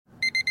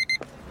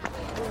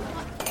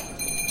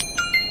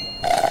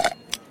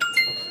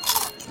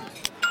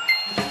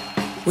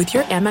With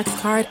your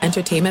Amex card,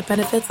 entertainment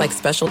benefits like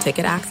special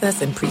ticket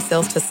access and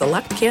pre-sales to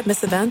select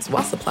can't-miss events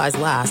while supplies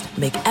last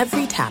make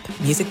every tap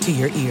music to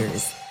your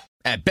ears.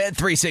 At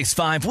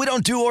Bet365, we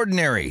don't do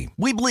ordinary.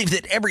 We believe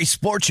that every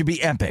sport should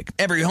be epic.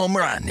 Every home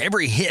run,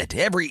 every hit,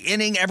 every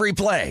inning, every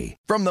play.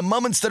 From the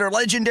moments that are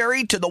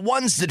legendary to the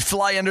ones that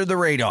fly under the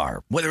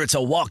radar. Whether it's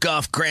a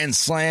walk-off grand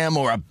slam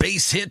or a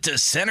base hit to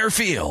center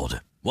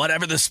field.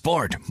 Whatever the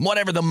sport,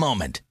 whatever the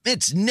moment.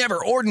 It's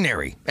never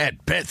ordinary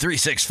at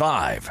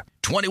Bet365.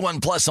 21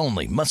 plus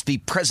only. Must be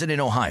present in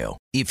Ohio.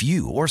 If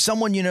you or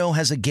someone you know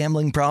has a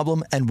gambling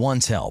problem and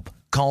wants help,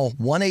 call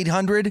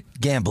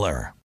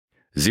 1-800-GAMBLER.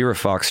 Zero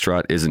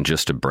Foxtrot isn't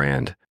just a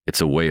brand,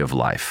 it's a way of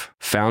life.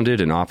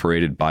 Founded and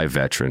operated by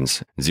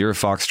veterans, Zero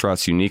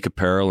Foxtrot's unique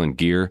apparel and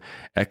gear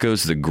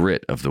echoes the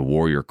grit of the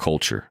warrior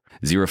culture.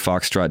 Zero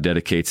Foxtrot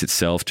dedicates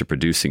itself to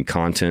producing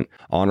content,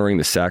 honoring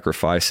the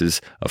sacrifices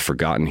of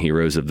forgotten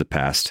heroes of the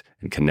past,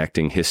 and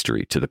connecting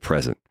history to the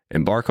present.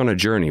 Embark on a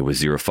journey with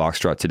Zero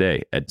Foxtrot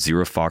today at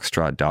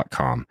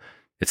zerofoxtrot.com.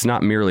 It's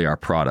not merely our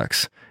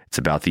products, it's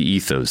about the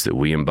ethos that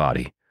we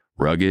embody.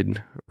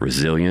 Rugged,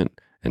 resilient,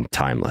 and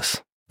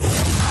timeless.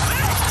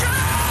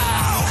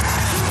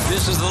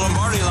 This is the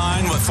Lombardi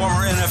Line with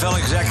former NFL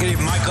executive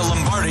Michael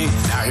Lombardi.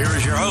 Now here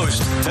is your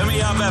host, Femi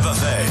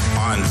Abebefe,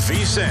 on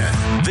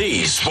VSiN,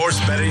 the Sports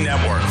Betting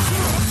Network.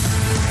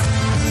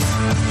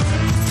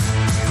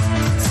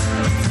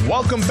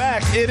 Welcome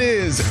back. It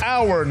is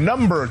hour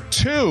number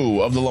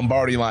 2 of the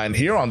Lombardi Line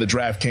here on the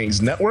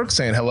DraftKings Network,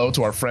 saying hello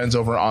to our friends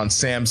over on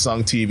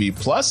Samsung TV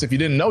Plus. If you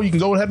didn't know, you can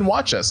go ahead and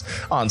watch us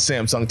on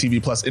Samsung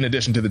TV Plus in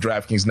addition to the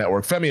DraftKings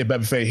Network. Femi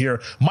Abebefe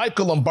here,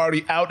 Michael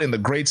Lombardi out in the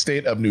great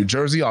state of New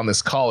Jersey on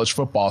this college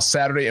football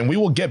Saturday, and we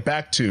will get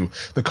back to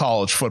the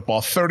college football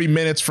 30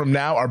 minutes from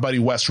now. Our buddy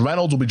Wes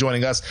Reynolds will be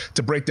joining us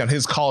to break down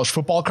his college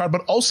football card,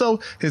 but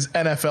also his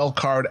NFL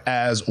card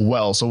as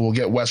well. So we'll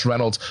get Wes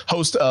Reynolds,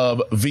 host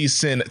of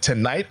VSiN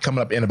tonight,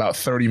 coming up in about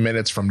 30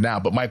 minutes from now.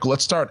 But Michael,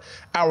 let's start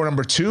hour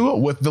number 2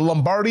 with the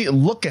Lombardi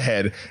look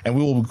ahead, and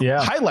we will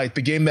highlight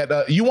the game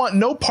that you want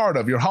no part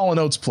of, your Hall &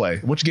 Oates play.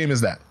 Which game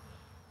is that?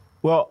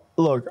 Well,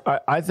 look,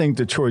 I think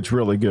Detroit's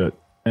really good,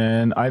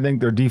 and I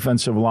think their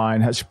defensive line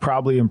has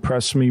probably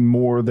impressed me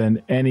more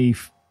than any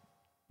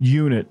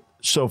unit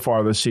so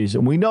far this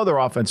season. We know their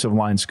offensive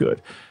line's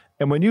good.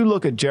 And when you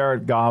look at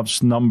Jared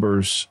Goff's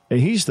numbers,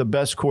 he's the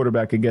best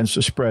quarterback against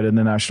the spread in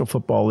the National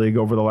Football League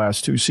over the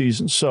last 2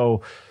 seasons.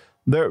 So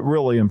they're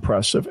really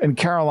impressive. And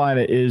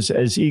Carolina is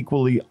as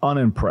equally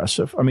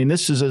unimpressive. I mean,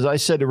 this is, as I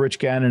said to Rich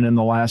Gannon in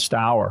the last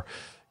hour,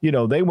 you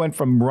know, they went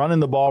from running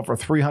the ball for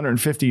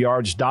 350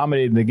 yards,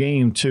 dominating the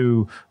game,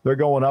 to they're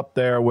going up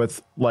there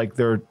with like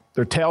their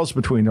tails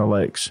between their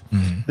legs.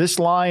 Mm-hmm. This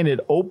line, it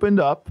opened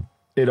up.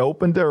 It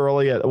opened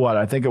early at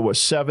I think it was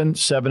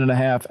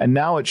 7.5, and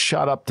now it's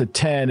shot up to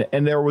 10.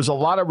 And there was a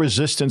lot of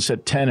resistance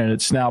at 10, and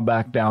it's now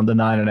back down to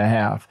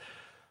 9.5.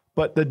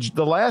 But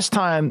the last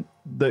time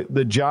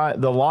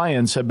the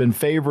Lions have been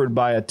favored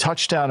by a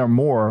touchdown or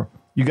more,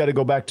 you got to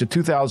go back to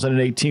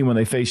 2018 when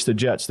they faced the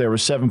Jets. They were a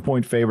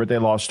 7-point favorite. They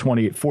lost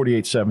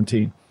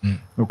 48-17.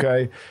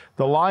 Okay,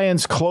 the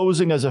Lions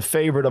closing as a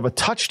favorite of a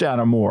touchdown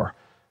or more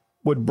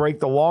would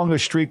break the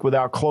longest streak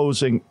without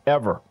closing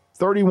ever.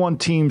 31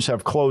 teams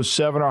have closed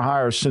 7 or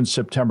higher since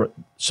September.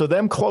 So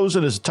them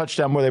closing is a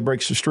touchdown where they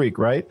breaks the streak,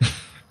 right?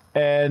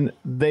 And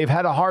they've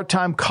had a hard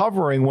time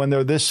covering when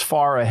they're this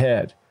far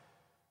ahead.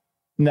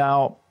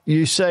 Now,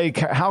 you say,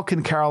 how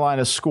can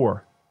Carolina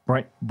score?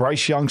 Right?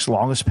 Bryce Young's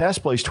longest pass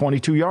play is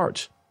 22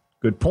 yards.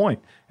 Good point.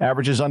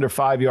 Averages under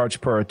 5 yards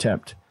per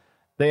attempt.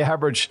 They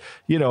average,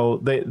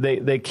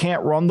 they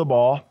can't run the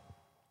ball.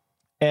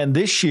 And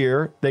this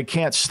year, they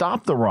can't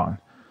stop the run.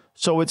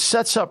 So it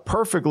sets up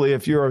perfectly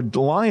if you're a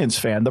Lions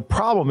fan. The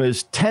problem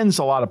is 10's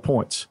a lot of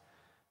points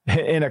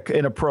in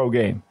a pro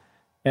game.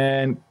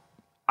 And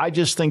I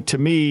just think, to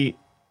me,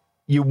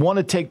 you want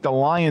to take the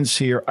Lions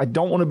here. I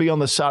don't want to be on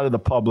the side of the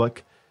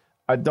public.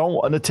 I don't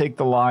want to take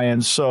the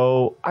Lions.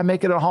 So I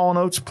make it a Hall &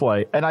 Oates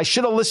play. And I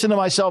should have listened to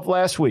myself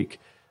last week.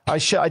 I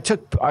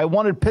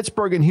wanted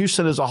Pittsburgh and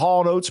Houston as a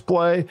Hall & Oates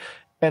play,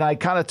 and I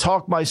kind of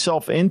talked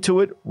myself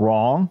into it.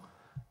 Wrong.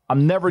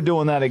 I'm never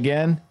doing that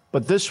again.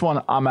 But this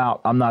one, I'm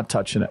out. I'm not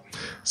touching it.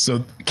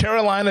 So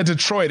Carolina,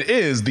 Detroit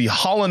is the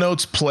Hall &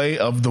 Oates play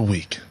of the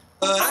week.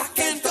 I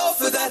can't go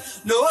for that.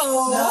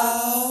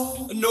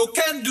 No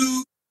can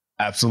do.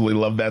 Absolutely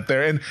love that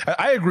there. And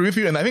I agree with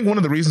you. And I think one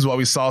of the reasons why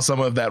we saw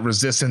some of that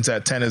resistance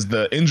at 10 is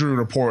the injury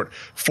report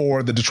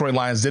for the Detroit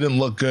Lions didn't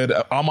look good.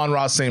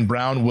 Amon-Ra St.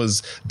 Brown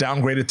was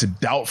downgraded to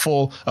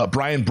doubtful.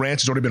 Brian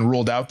Branch has already been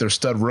ruled out, their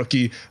stud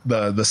rookie,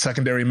 the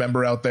secondary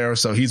member out there.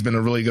 So he's been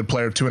a really good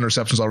player, 2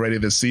 interceptions already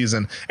this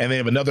season. And they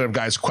have another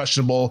guys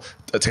questionable,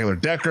 Taylor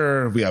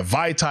Decker. We have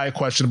Vaitai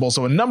questionable.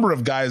 So a number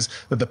of guys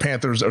that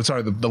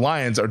the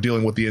Lions are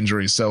dealing with the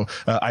injuries. So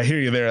I hear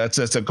you there.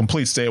 That's a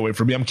complete stay away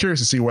from me. I'm curious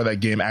to see where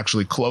that game actually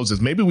actually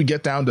closes. Maybe we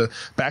get down to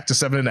back to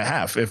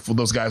 7.5 if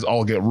those guys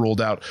all get ruled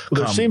out.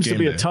 Well, there seems to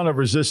be a ton of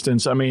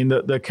resistance. I mean,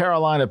 the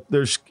Carolina,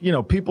 there's,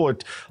 people are,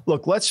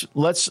 look,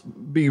 let's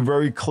be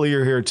very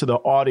clear here to the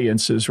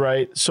audiences,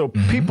 right? So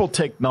people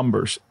take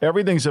numbers.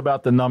 Everything's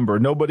about the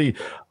number.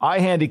 I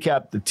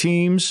handicap the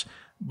teams,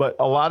 but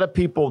a lot of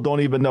people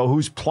don't even know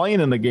who's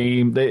playing in the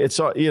game. It's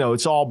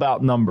all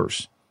about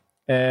numbers.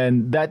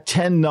 And that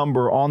 10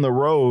 number on the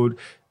road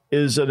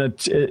is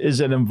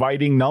an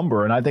inviting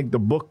number. And I think the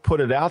book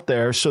put it out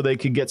there so they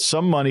could get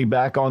some money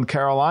back on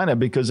Carolina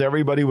because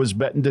everybody was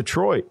betting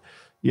Detroit,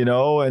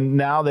 and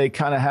now they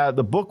kind of have,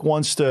 the book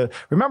wants to,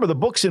 remember the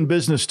book's in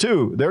business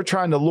too. They're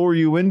trying to lure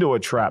you into a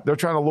trap. They're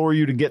trying to lure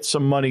you to get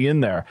some money in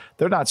there.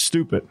 They're not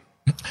stupid.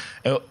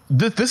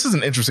 This is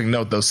an interesting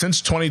note, though. Since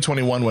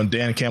 2021, when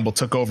Dan Campbell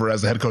took over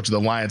as the head coach of the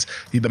Lions,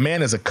 the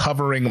man is a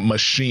covering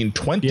machine,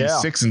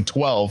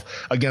 26-12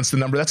 against the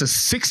number. That's a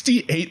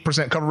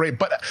 68% cover rate.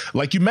 But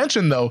like you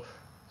mentioned, though,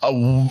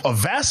 a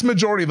vast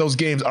majority of those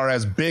games are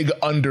as big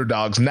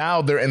underdogs.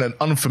 Now they're in an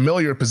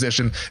unfamiliar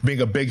position, being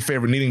a big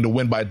favorite, needing to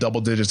win by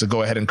double digits to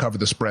go ahead and cover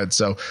the spread.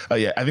 So,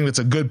 I think it's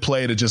a good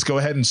play to just go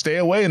ahead and stay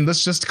away, and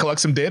let's just collect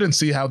some data and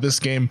see how this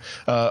game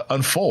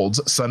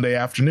unfolds Sunday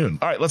afternoon.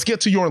 All right, let's get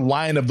to your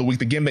line of the week,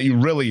 the game that you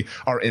really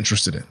are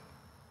interested in.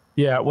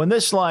 Yeah, when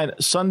this line,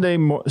 Sunday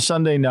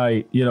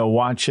night,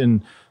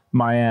 watching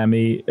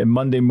Miami, and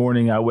Monday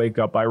morning I wake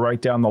up, I write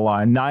down the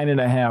line.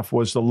 9.5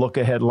 was the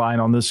look-ahead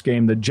line on this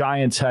game. The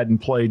Giants hadn't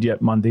played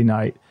yet Monday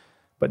night,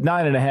 but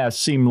 9.5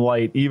 seemed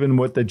light, even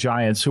with the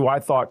Giants, who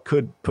I thought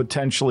could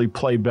potentially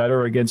play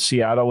better against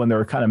Seattle in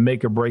their kind of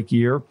make-or-break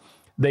year.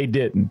 They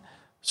didn't.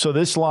 So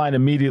this line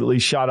immediately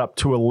shot up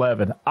to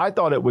 11. I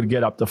thought it would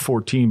get up to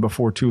 14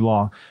 before too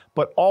long,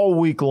 but all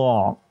week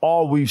long,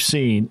 all we've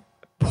seen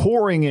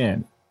pouring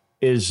in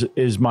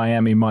is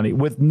Miami money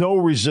with no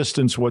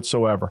resistance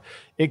whatsoever.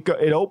 It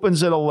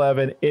opens at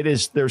 11.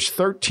 There's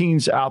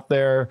 13s out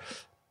there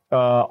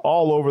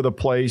all over the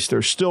place.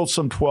 There's still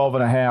some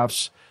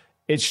 12.5s.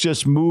 It's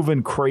just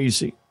moving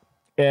crazy.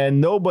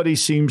 And nobody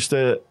seems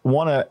to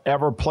want to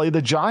ever play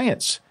the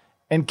Giants.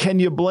 And can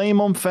you blame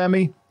them,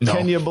 Femi? No.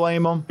 Can you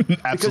blame them?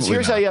 Because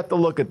here's how you have to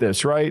look at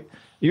this, right?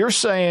 You're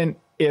saying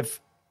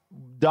if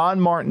Don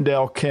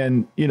Martindale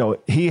can,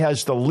 he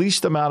has the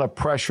least amount of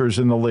pressures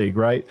in the league,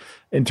 right?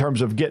 In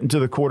terms of getting to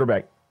the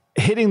quarterback,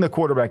 hitting the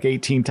quarterback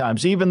 18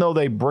 times, even though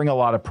they bring a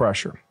lot of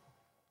pressure,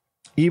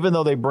 even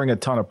though they bring a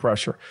ton of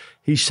pressure,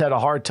 he's had a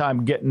hard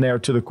time getting there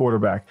to the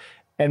quarterback.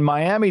 And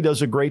Miami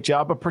does a great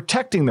job of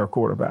protecting their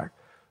quarterback.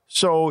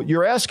 So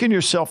you're asking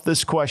yourself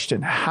this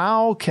question: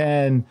 how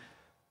can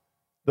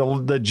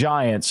the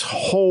Giants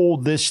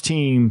hold this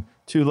team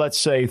to, let's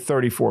say,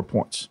 34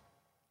 points?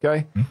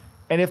 Okay. Mm-hmm.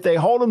 And if they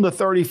hold them to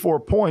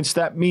 34 points,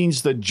 that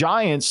means the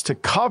Giants, to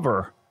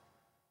cover,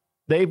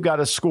 they've got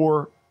to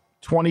score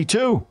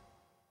 22.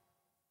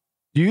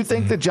 Do you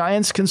think the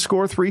Giants can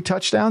score 3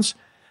 touchdowns?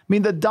 I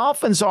mean, the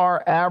Dolphins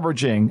are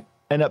averaging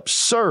an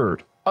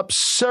absurd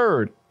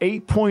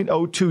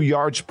 8.02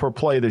 yards per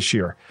play this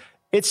year.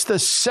 It's the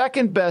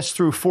second best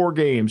through 4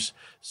 games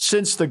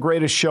since the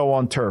greatest show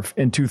on turf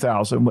in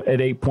 2000 at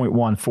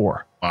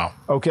 8.14. Wow.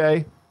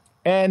 Okay.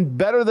 And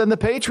better than the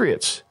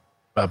Patriots.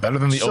 Better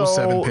than the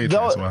 07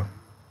 Patriots. Wow.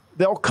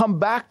 They'll come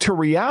back to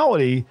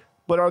reality,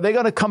 but are they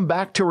going to come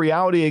back to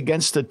reality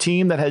against a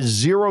team that has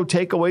 0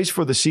 takeaways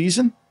for the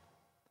season?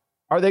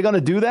 Are they going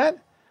to do that?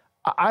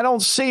 I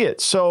don't see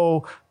it.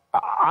 So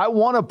I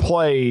want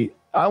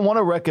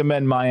to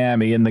recommend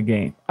Miami in the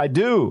game. I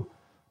do,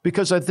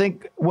 because I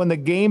think when the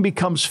game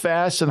becomes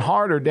fast and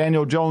harder,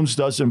 Daniel Jones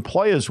doesn't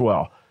play as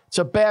well. It's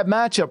a bad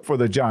matchup for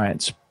the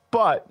Giants.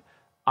 But,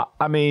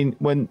 I mean,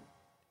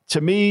 to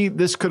me,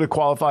 this could have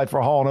qualified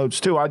for Hall & Oates,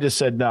 too. I just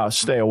said, no,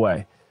 stay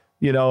away.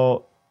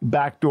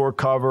 Backdoor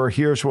cover,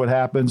 here's what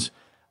happens.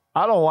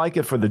 I don't like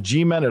it for the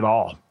G-men at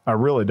all. I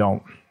really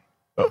don't.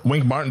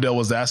 Wink Martindale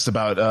was asked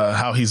about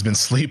how he's been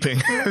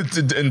sleeping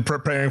in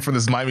preparing for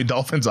this Miami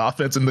Dolphins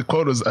offense, and the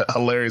quote was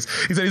hilarious.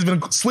 He said he's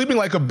been sleeping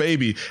like a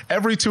baby.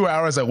 Every 2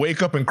 hours, I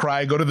wake up and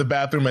cry, go to the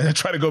bathroom, and I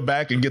try to go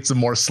back and get some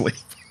more sleep.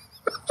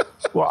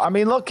 Well, I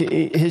mean, look,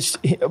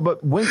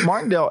 but Wink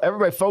Martindale,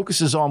 everybody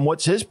focuses on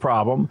what's his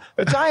problem.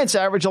 The Giants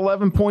average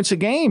 11 points a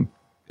game.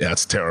 Yeah,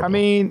 it's terrible. I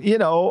mean,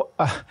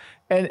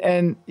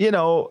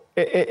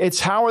 it's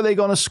how are they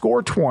going to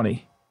score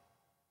 20?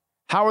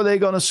 How are they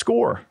going to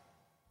score?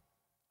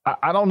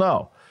 I don't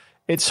know.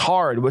 It's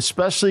hard,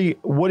 especially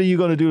what are you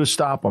going to do to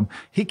stop him?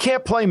 He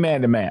can't play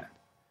man-to-man.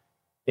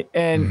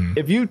 And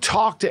if you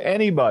talk to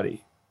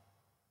anybody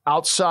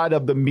outside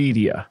of the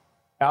media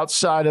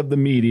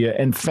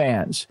and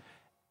fans,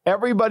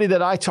 everybody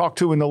that I talk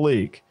to in the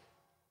league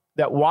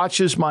that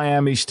watches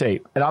Miami's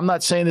tape, and I'm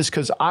not saying this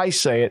because I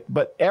say it,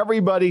 but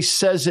everybody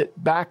says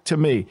it back to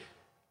me.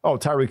 Oh,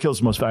 Tyreek Hill's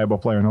the most valuable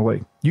player in the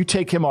league. You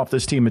take him off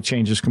this team, it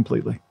changes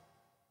completely.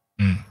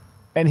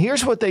 And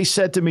here's what they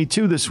said to me,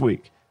 too, this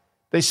week.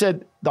 They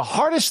said the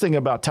hardest thing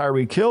about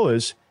Tyreek Hill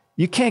is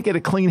you can't get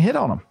a clean hit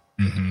on him.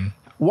 Mm-hmm.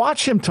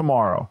 Watch him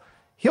tomorrow.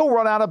 He'll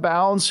run out of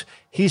bounds.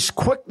 His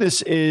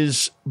quickness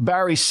is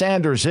Barry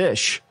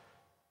Sanders-ish.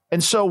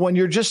 And so when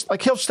you're just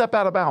like, he'll step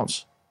out of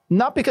bounds,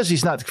 not because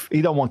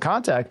he don't want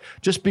contact,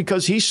 just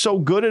because he's so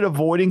good at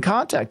avoiding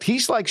contact.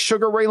 He's like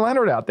Sugar Ray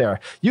Leonard out there.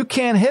 You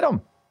can't hit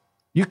him.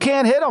 You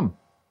can't hit him.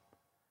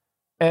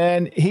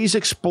 And he's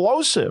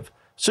explosive.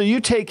 So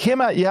you take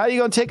him out. How are you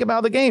going to take him out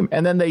of the game?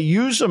 And then they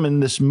use him in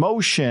this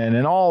motion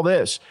and all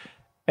this.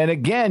 And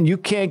again, you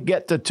can't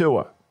get to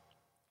Tua.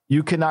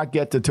 You cannot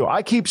get to Tua.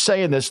 I keep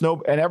saying this.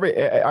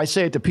 I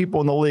say it to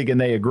people in the league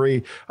and they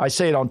agree. I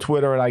say it on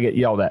Twitter and I get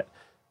yelled at.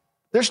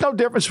 There's no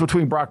difference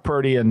between Brock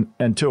Purdy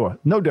and Tua.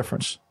 No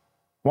difference.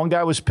 One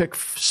guy was picked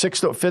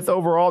 5th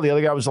overall. The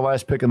other guy was the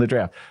last pick in the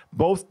draft.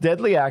 Both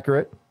deadly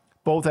accurate.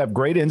 Both have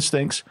great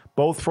instincts.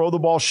 Both throw the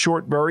ball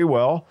short very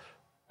well.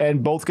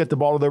 And both get the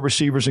ball to their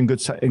receivers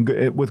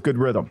with good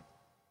rhythm.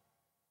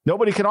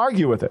 Nobody can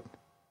argue with it.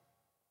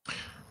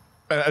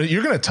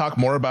 You're going to talk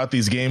more about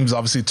these games,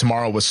 obviously,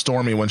 tomorrow with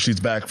Stormy when she's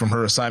back from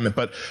her assignment.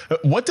 But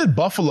what did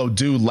Buffalo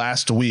do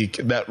last week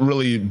that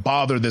really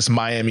bothered this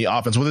Miami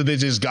offense? Whether they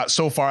just got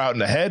so far out in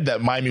the head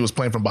that Miami was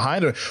playing from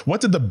behind, or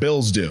what did the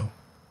Bills do?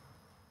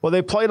 Well,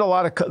 they played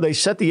they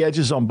set the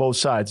edges on both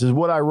sides. This is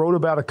what I wrote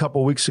about a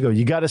couple of weeks ago.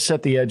 You got to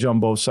set the edge on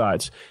both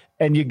sides.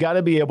 And you got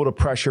to be able to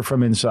pressure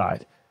from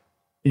inside.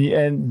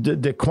 And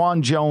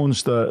Daquan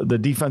Jones, the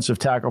defensive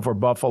tackle for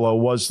Buffalo,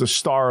 was the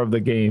star of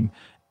the game.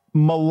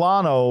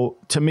 Milano,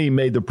 to me,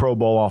 made the Pro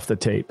Bowl off the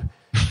tape.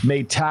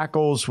 Made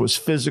tackles, was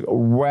physical,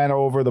 ran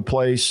over the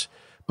place.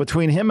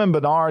 Between him and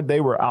Bernard, they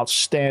were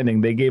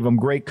outstanding. They gave him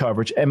great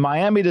coverage. And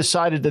Miami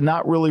decided to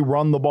not really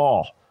run the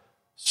ball.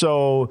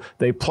 So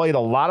they played a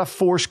lot of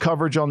force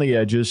coverage on the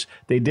edges.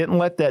 They didn't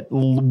let that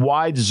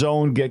wide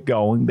zone get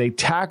going. They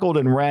tackled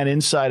and ran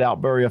inside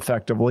out very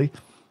effectively.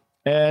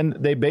 And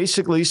they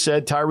basically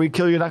said, Tyreek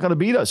Hill, you're not going to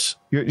beat us.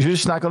 You're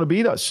just not going to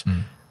beat us.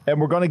 And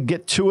we're going to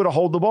get Tua to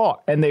hold the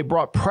ball. And they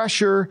brought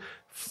pressure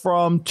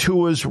from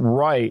Tua's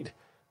right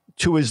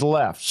to his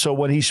left. So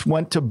when he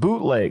went to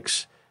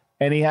bootlegs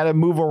and he had to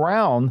move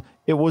around,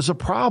 it was a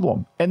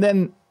problem. And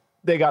then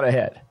they got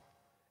ahead.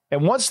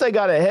 And once they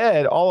got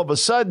ahead, all of a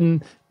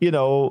sudden,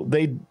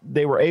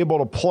 they were able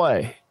to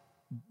play.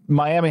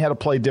 Miami had to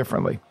play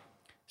differently.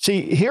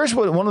 See, here's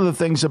one of the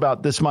things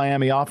about this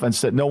Miami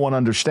offense that no one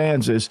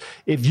understands is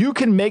if you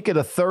can make it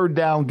a third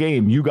down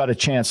game, you got a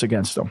chance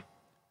against them.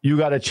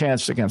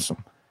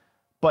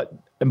 But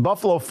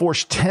Buffalo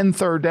forced 10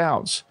 third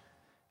downs.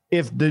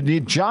 If the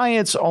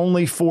Giants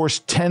only force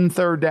 10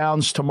 third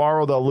downs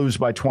tomorrow, they'll lose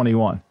by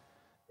 21.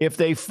 If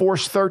they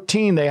force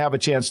 13, they have a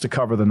chance to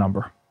cover the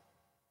number.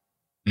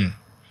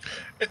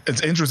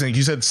 It's interesting.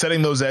 You said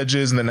setting those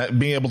edges and then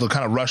being able to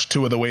kind of rush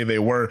Tua the way they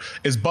were.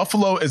 Is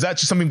that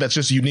just something that's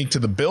just unique to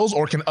the Bills,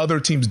 or can other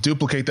teams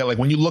duplicate that? Like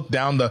when you look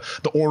down the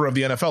order of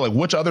the NFL, like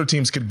which other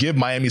teams could give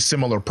Miami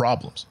similar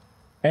problems?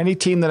 Any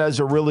team that has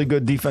a really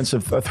good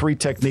defensive 3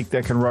 technique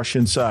that can rush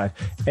inside,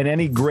 and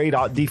any great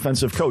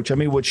defensive coach. I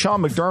mean, what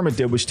Sean McDermott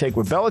did was take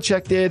what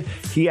Belichick did.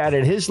 He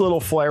added his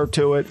little flair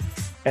to it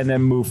and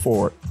then move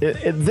forward.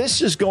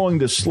 This is going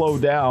to slow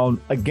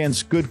down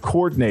against good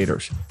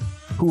coordinators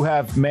who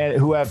have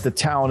the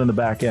talent in the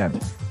back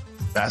end.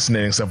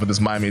 Fascinating stuff with this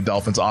Miami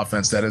Dolphins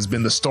offense that has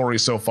been the story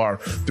so far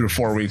through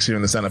 4 weeks here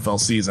in this NFL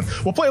season.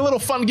 We'll play a little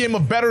fun game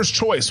of Bettor's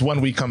Choice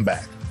when we come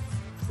back.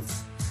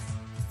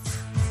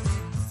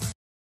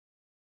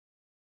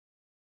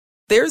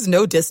 There's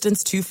no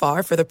distance too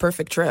far for the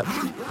perfect trip.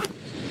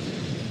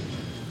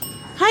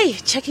 Hi,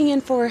 checking in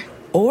for...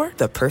 Or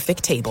the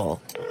perfect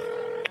table.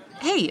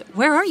 Hey,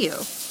 where are you?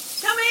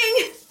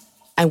 Coming!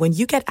 And when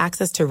you get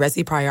access to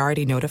Resi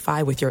Priority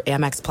Notify with your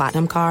Amex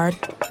Platinum card...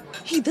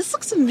 Hey, this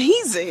looks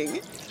amazing.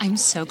 I'm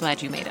so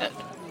glad you made it.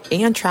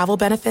 And travel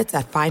benefits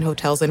at fine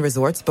hotels and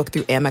resorts booked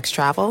through Amex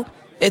Travel,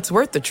 it's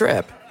worth the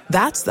trip.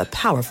 That's the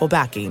powerful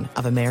backing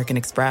of American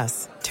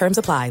Express. Terms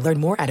apply. Learn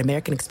more at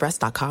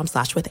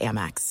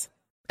americanexpress.com/withAmex.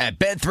 At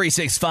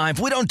Bet365,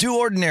 we don't do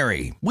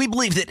ordinary. We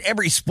believe that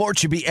every sport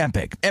should be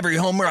epic. Every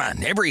home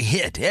run, every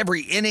hit,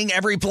 every inning,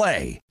 every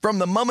play. From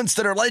the moments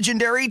that are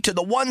legendary to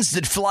the ones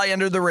that fly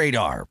under the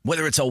radar.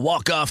 Whether it's a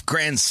walk-off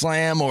grand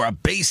slam or a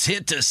base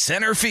hit to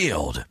center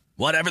field.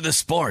 Whatever the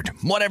sport,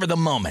 whatever the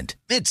moment.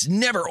 It's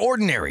never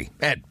ordinary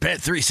at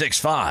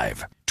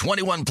Bet365.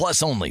 21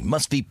 plus only.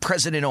 Must be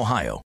present in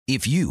Ohio.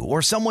 If you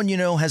or someone you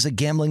know has a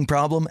gambling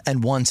problem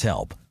and wants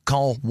help,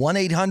 call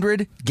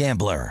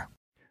 1-800-GAMBLER.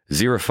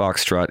 Zero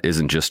Foxtrot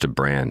isn't just a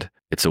brand,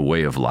 it's a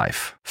way of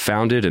life.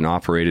 Founded and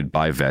operated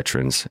by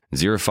veterans,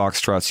 Zero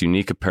Foxtrot's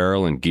unique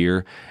apparel and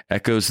gear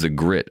echoes the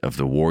grit of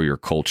the warrior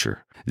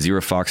culture. Zero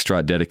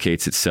Foxtrot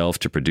dedicates itself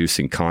to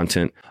producing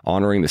content,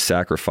 honoring the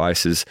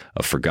sacrifices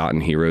of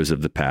forgotten heroes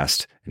of the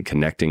past, and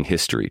connecting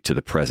history to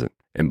the present.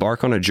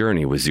 Embark on a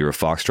journey with Zero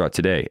Foxtrot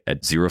today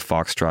at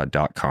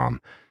zerofoxtrot.com.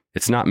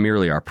 It's not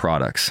merely our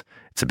products,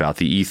 it's about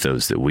the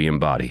ethos that we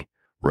embody.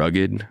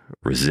 Rugged,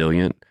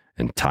 resilient,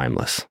 and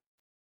timeless.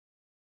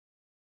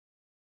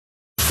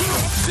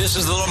 This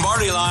is the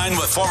Lombardi Line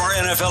with former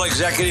NFL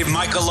executive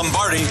Michael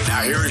Lombardi.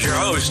 Now here is your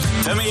host,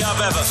 Femi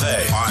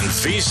Abebefe, on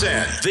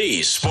VSiN,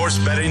 the Sports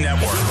Betting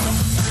Network.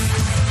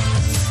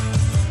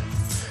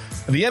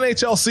 The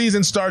NHL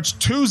season starts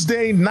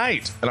Tuesday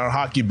night, and our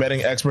hockey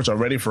betting experts are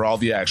ready for all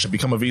the action.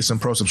 Become a VSiN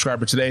Pro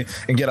subscriber today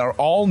and get our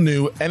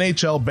all-new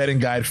NHL betting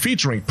guide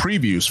featuring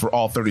previews for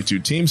all 32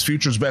 teams,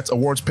 futures bets,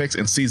 awards picks,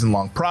 and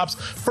season-long props,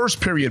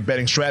 first-period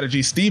betting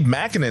strategy, Steve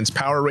Makinen's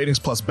power ratings,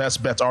 plus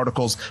best bets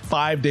articles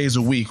 5 days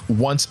a week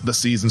once the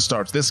season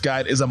starts. This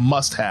guide is a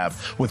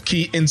must-have with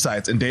key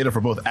insights and data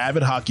for both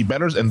avid hockey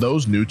bettors and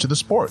those new to the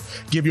sport.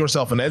 Give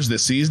yourself an edge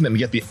this season and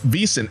get the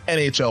VSiN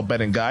NHL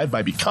betting guide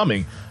by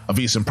becoming a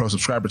VSiN Pro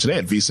subscriber today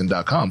at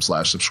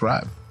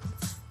vsin.com/subscribe.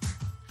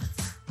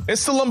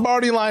 It's the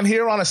Lombardi line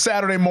here on a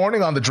Saturday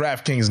morning on the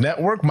DraftKings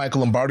Network. Michael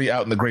Lombardi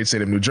out in the great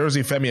state of New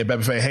Jersey. Femi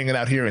Abebefe hanging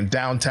out here in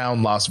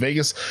downtown Las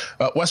Vegas.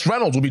 Wes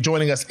Reynolds will be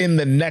joining us in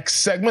the next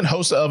segment,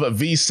 host of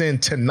VSiN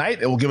Tonight.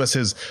 It will give us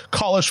his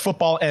college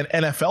football and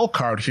NFL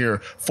card here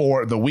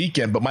for the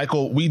weekend. But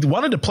Michael, we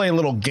wanted to play a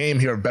little game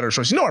here of Better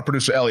Choice. You know, our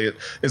producer Elliot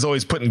is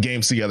always putting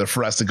games together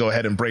for us to go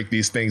ahead and break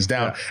these things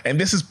down. Yeah.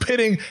 And this is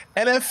pitting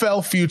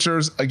NFL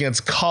futures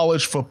against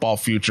college football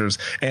futures.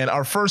 And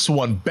our first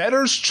one,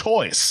 Bettor's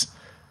Choice.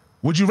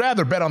 Would you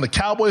rather bet on the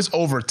Cowboys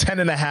over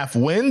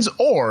 10.5 wins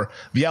or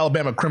the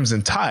Alabama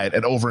Crimson Tide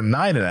at over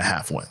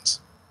 9.5 wins?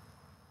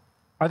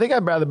 I think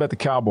I'd rather bet the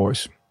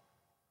Cowboys.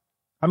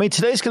 I mean,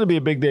 today's going to be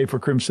a big day for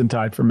Crimson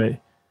Tide for me,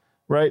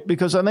 right?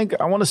 Because I think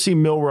I want to see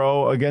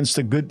Milroe against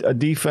a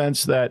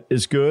defense that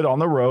is good on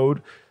the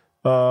road.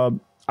 I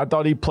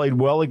thought he played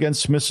well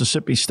against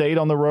Mississippi State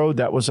on the road.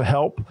 That was a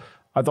help.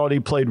 I thought he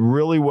played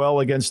really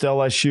well against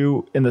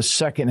LSU in the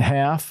second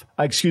half.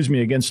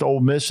 Against Ole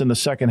Miss in the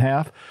second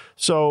half.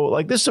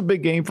 So, this is a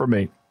big game for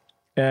me.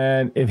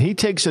 And if he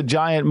takes a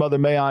giant Mother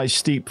May I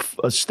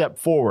step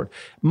forward.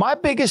 My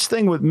biggest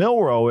thing with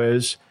Milroe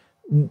is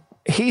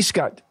he's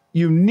got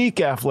unique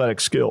athletic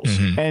skills.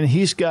 Mm-hmm. And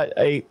he's got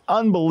an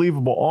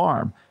unbelievable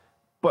arm.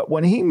 But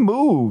when he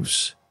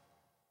moves,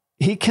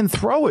 he can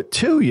throw it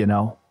too, you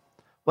know.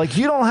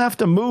 You don't have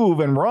to move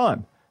and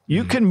run.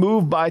 You can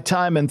move by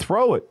time and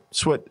throw it.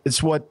 It's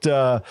what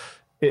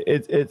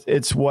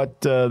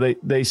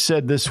they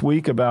said this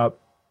week about,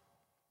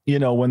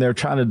 when they're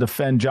trying to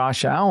defend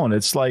Josh Allen.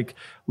 It's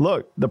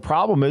look, the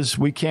problem is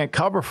we can't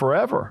cover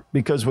forever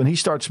because when he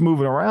starts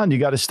moving around, you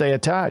got to stay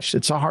attached.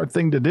 It's a hard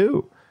thing to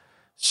do.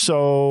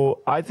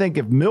 So I think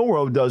if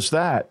Milroe does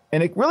that,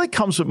 and it really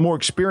comes with more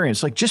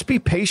experience, just be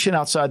patient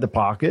outside the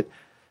pocket,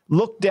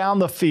 look down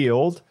the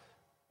field,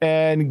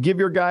 and give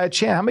your guy a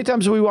chance. How many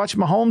times have we watched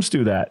Mahomes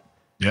do that?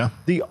 Yeah.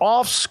 The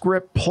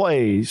off-script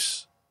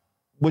plays,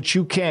 which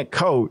you can't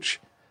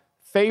coach,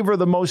 favor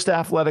the most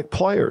athletic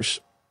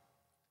players.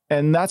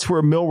 And that's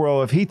where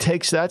Milroe, if he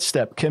takes that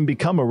step, can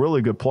become a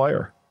really good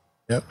player.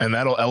 Yep. And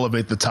that'll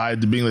elevate the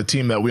Tide to being the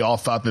team that we all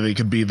thought that they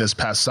could be this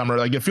past summer.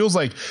 It feels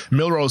like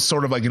Milroe is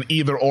sort of like an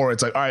either or.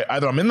 It's all right,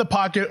 either I'm in the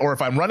pocket or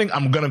if I'm running,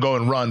 I'm going to go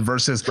and run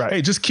versus,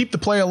 hey, just keep the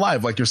play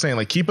alive. Like you're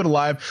saying, keep it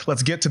alive.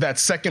 Let's get to that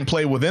second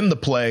play within the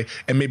play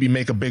and maybe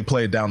make a big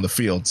play down the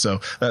field. So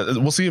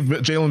we'll see if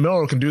Jalen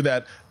Milroe can do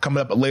that coming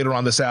up later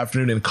on this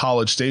afternoon in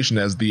College Station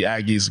as the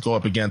Aggies go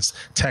up against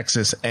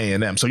Texas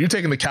A&M. So you're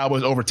taking the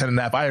Cowboys over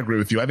 10.5. I agree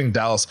with you. I think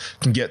Dallas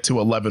can get to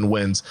 11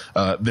 wins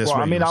this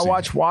Well, I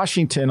watched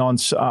Washington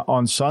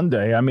on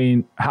Sunday. I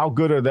mean, how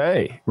good are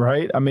they,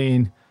 right? I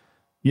mean,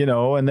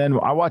 and then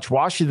I watched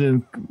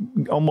Washington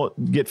almost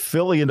get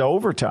Philly into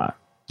overtime,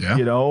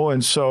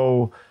 and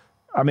so,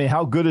 I mean,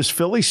 how good is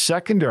Philly's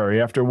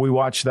secondary after we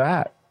watched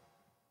that?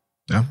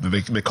 Yeah,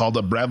 they called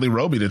up Bradley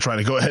Roby to try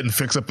to go ahead and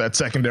fix up that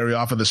secondary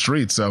off of the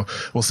street. So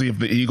we'll see if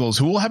the Eagles,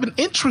 who will have an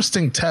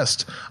interesting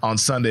test on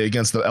Sunday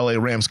against the LA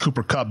Rams,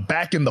 Cooper Kupp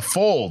back in the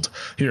fold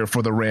here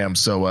for the Rams.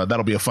 So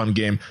that'll be a fun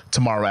game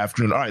tomorrow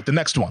afternoon. All right, the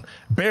next one.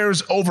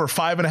 Bears over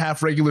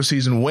 5.5 regular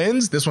season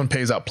wins. This one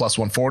pays out plus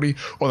 140.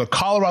 Or the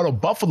Colorado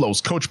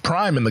Buffaloes, Coach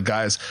Prime and the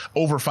guys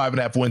over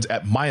 5.5 wins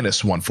at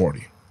minus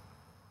 140.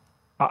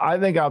 I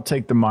think I'll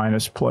take the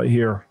minus play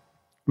here.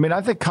 I mean,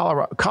 I think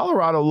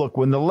Colorado, look,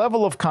 when the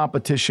level of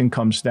competition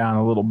comes down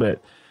a little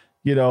bit,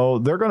 they're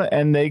going to,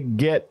 and they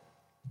get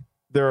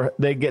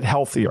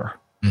healthier.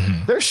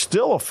 Mm-hmm. They're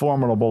still a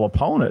formidable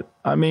opponent.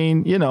 I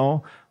mean,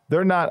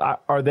 they're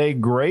not, are they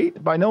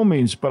great? By no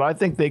means, but I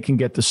think they can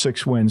get to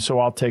 6 wins. So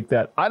I'll take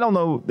that. I don't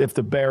know if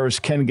the Bears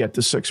can get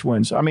to 6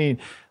 wins. I mean,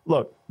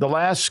 look, the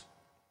last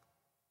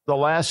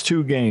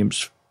 2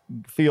 games,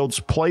 Fields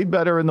played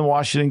better in the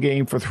Washington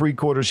game. For 3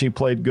 quarters, he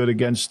played good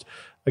against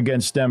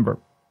Denver.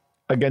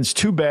 Against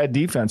 2 bad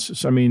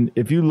defenses. I mean,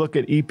 if you look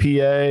at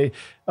EPA,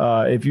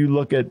 if you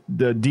look at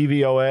the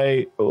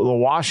DVOA, the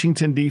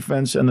Washington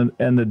defense and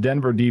the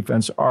Denver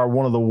defense are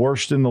one of the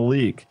worst in the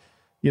league.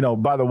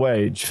 By the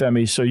way,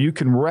 Femi, so you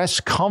can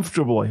rest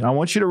comfortably. I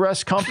want you to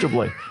rest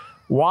comfortably.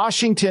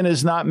 Washington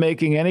is not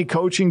making any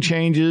coaching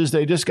changes.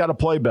 They just got to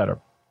play better.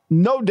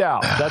 No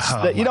doubt.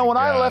 When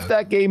I left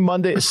that game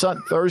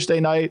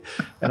Thursday night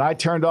and I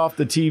turned off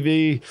the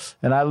TV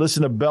and I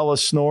listened to Bella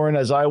snoring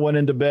as I went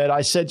into bed,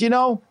 I said,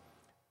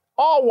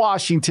 all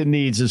Washington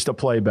needs is to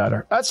play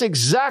better. That's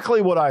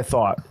exactly what I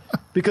thought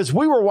because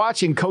we were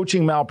watching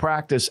coaching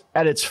malpractice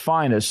at its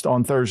finest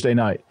on Thursday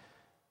night.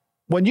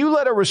 When you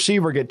let a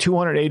receiver get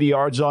 280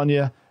 yards on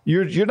you,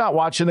 you're not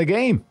watching the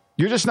game.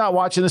 You're just not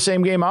watching the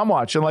same game I'm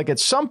watching. Like at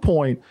some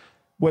point,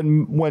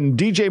 when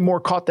DJ Moore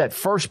caught that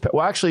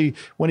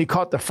when he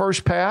caught the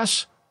first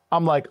pass,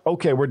 I'm like,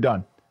 okay, we're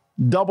done.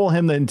 Double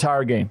him the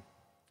entire game.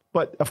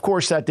 But of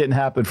course, that didn't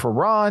happen for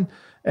Ron,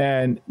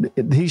 and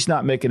he's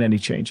not making any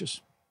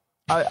changes.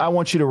 I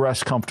want you to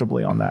rest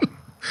comfortably on that.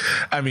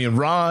 I mean,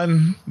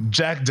 Ron,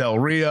 Jack Del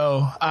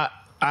Rio,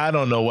 I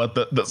don't know what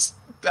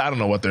I don't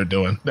know what they're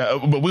doing, but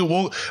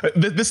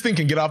this thing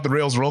can get off the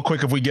rails real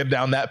quick if we get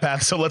down that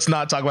path. So let's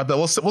not talk about that.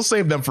 We'll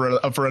save them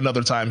for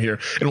another time here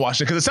in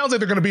Washington, because it sounds like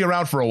they're going to be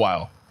around for a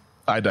while.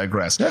 I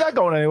digress. They're not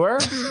going anywhere.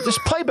 Just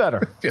play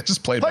better. Yeah,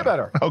 just play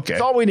better. Okay.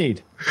 That's all we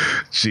need.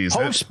 Jeez.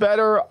 Host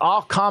better.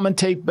 I'll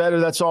commentate better.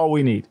 That's all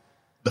we need.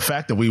 The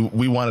fact that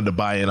we wanted to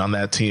buy in on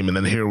that team, and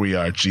then here we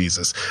are.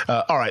 Jesus.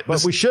 All right.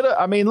 But we should have.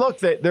 I mean, look,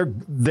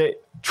 they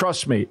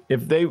trust me.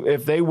 If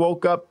they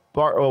woke up,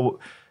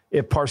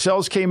 if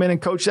Parcells came in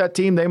and coached that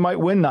team, they might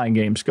win 9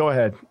 games. Go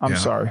ahead. I'm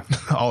sorry.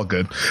 All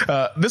good.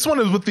 This one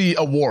is with the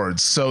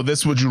awards. So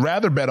this, would you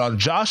rather bet on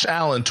Josh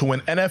Allen to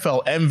win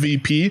NFL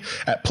MVP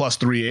at plus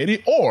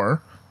 380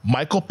 or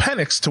Michael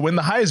Penix to win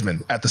the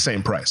Heisman at the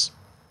same price?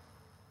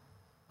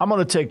 I'm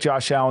going to take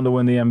Josh Allen to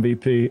win the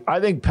MVP. I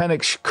think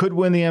Penix could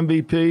win the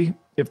MVP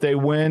if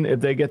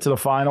they get to the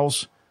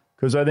finals,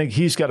 because I think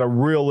he's got a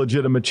real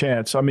legitimate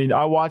chance. I mean,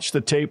 I watched the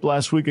tape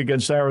last week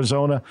against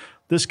Arizona.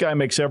 This guy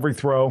makes every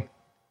throw.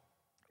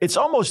 It's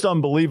almost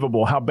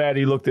unbelievable how bad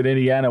he looked at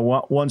Indiana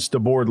once the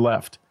board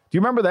left. Do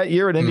you remember that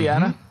year at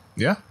Indiana?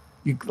 Mm-hmm.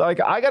 Yeah. I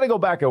got to go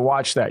back and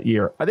watch that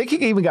year. I think he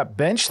even got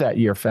benched that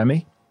year,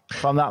 Femi,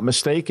 if I'm not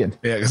mistaken.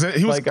 Yeah, because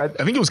I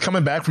think he was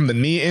coming back from the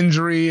knee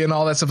injury and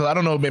all that stuff. I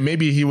don't know.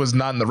 Maybe he was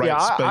not in the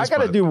right space. I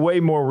got to do way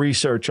more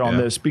research on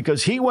this,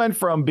 because he went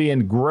from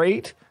being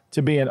great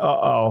to being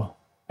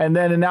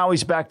and now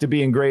he's back to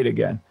being great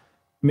again.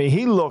 I mean,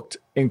 he looked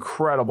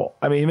incredible.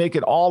 I mean,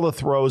 making all the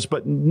throws,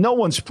 but no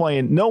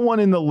one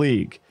in the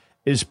league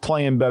is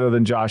playing better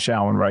than Josh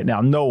Allen right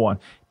now. No one.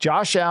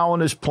 Josh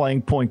Allen is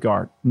playing point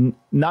guard,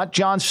 not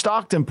John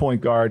Stockton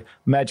point guard,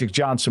 Magic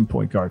Johnson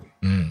point guard.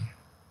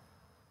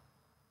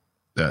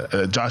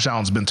 Josh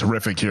Allen's been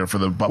terrific here for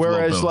the Buffalo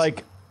Bills. Whereas,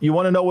 you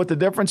want to know what the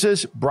difference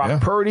is? Brock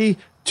Purdy,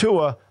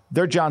 Tua,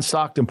 they're John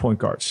Stockton point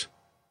guards.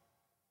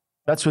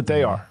 That's what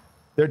they are.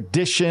 They're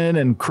dishing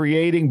and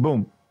creating,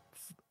 boom,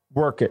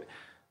 work it.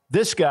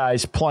 This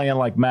guy's playing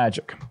like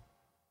magic.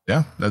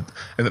 Yeah. And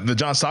the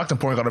John Stockton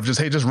point guard of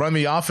just run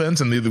the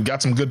offense, and they've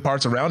got some good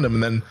parts around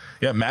him. And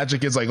then,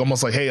 Magic is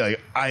almost like, hey,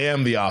 I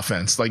am the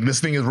offense. Like, this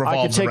thing is revolved around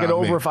me. I can take it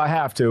over if I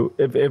have to.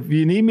 If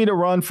you need me to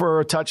run for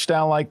a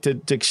touchdown,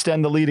 to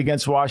extend the lead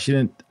against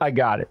Washington, I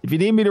got it. If you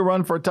need me to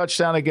run for a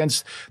touchdown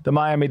against the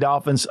Miami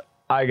Dolphins,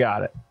 I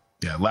got it.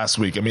 Yeah, last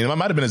week. I mean, it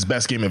might have been his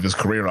best game of his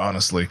career,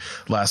 honestly,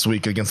 last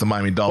week against the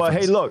Miami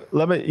Dolphins. Well, hey,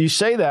 look, you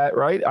say that,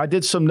 right? I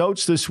did some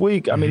notes this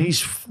week. I mean,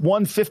 he's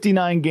won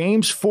 59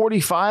 games.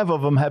 45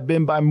 of them have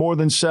been by more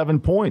than 7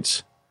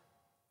 points.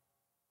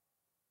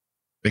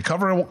 They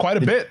cover quite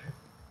a bit.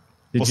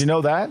 Did you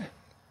know that?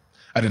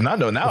 I did not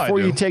know. Now Before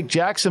I do. you take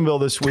Jacksonville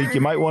this week,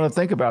 you might want to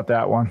think about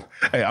that one.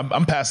 Hey,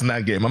 I'm passing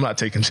that game. I'm not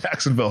taking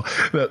Jacksonville.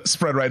 The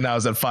spread right now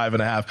is at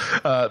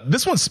 5.5.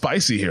 This one's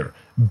spicy here.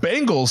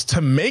 Bengals to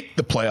make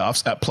the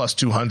playoffs at plus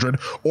 200,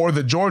 or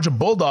the Georgia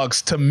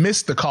Bulldogs to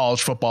miss the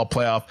college football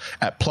playoff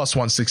at plus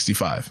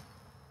 165.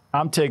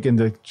 I'm taking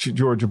the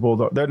Georgia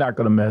Bulldogs. They're not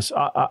going to miss.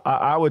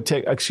 I would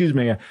take, I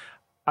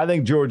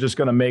think Georgia's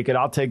going to make it.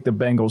 I'll take the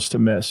Bengals to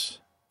miss,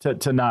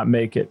 to not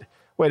make it.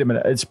 Wait a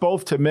minute. It's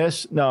both to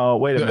miss? No,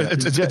 wait a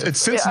minute. It's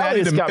Cincinnati.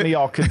 It's got me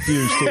all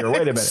confused here.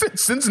 Wait a minute.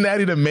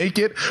 Cincinnati to make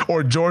it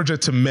or Georgia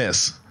to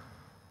miss?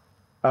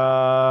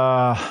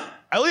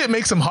 Elliott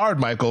makes him hard,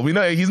 Michael. We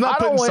know he's not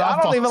putting softballs.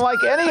 I don't even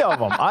like any of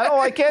them. I don't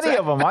like any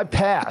of them. I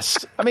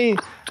passed. I mean,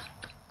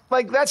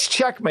 that's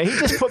checkmate. He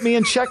just put me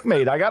in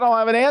checkmate. I don't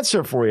have an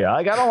answer for you.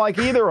 I don't like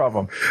either of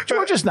them.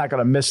 Georgia's not going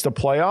to miss the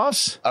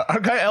playoffs.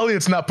 Our guy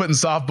Elliott's not putting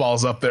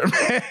softballs up there,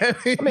 man.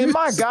 I mean,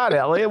 my God,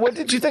 Elliott, what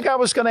did you think I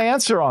was going to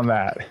answer on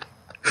that?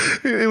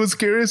 It was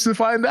curious to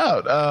find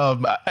out.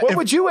 What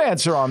would you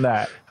answer on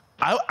that?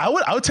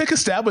 I would take a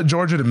stab at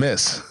Georgia to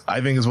miss, I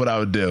think is what I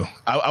would do.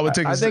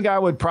 I think I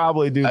would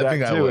probably do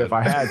that too if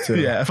I had to.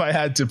 Yeah, if I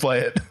had to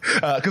play it.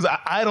 Because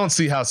I don't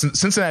see how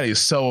Cincinnati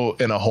is so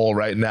in a hole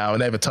right now,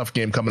 and they have a tough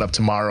game coming up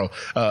tomorrow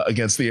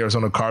against the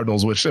Arizona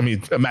Cardinals, which, I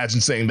mean,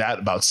 imagine saying that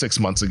about 6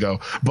 months ago.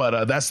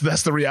 But that's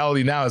the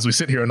reality now as we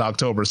sit here in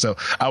October. So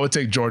I would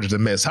take Georgia to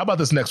miss. How about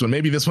this next one?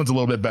 Maybe this one's a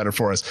little bit better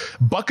for us.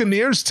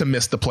 Buccaneers to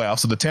miss the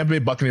playoffs. So the Tampa Bay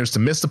Buccaneers to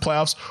miss the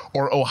playoffs,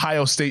 or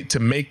Ohio State to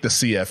make the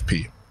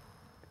CFP?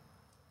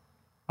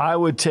 I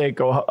would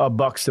take a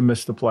Bucks to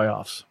miss the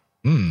playoffs.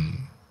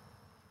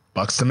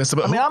 Bucks to miss the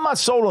playoffs. I mean, I'm not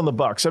sold on the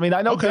Bucks. I mean,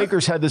 I know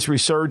Baker's had this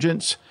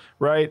resurgence,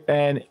 right?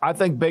 And I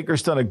think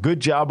Baker's done a good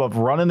job of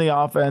running the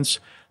offense,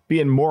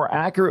 being more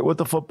accurate with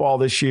the football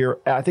this year.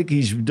 I think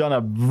he's done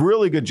a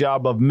really good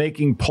job of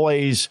making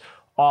plays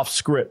off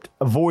script,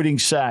 avoiding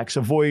sacks,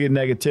 avoiding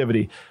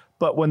negativity.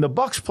 But when the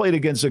Bucks played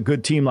against a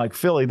good team like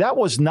Philly, that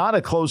was not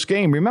a close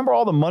game. Remember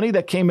all the money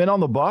that came in on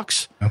the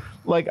Bucks? Yeah.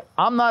 Like,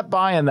 I'm not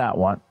buying that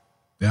one.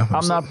 Yeah,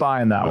 I'm not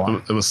buying that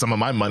one. It was some of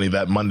my money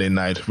that Monday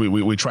night.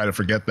 We try to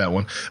forget that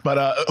one.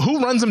 But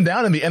who runs them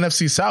down in the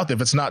NFC South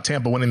if it's not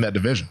Tampa winning that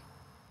division?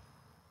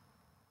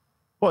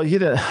 Well, I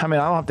don't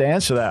have to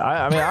answer that.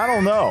 I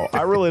don't know.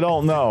 I really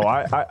don't know.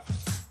 I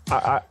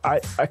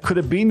could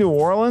it be New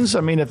Orleans?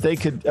 If they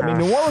could.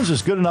 New Orleans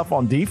is good enough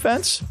on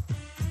defense.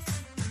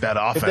 That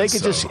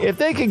offense. If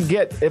they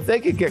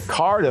could get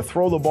Carr to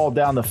throw the ball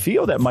down the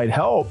field, that might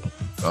help.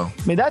 Oh.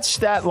 That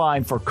stat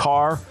line for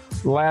Carr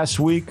last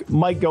week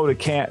might go to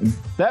Canton.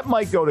 That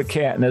might go to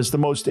Canton as the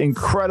most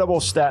incredible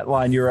stat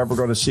line you're ever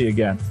going to see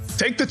again.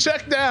 Take the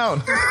check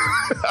down.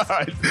 All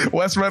right.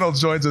 Wes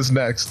Reynolds joins us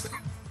next.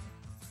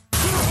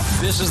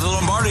 This is the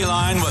Lombardi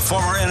Line with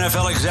former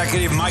NFL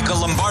executive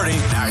Michael Lombardi.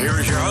 Now here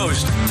is your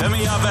host,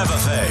 Femi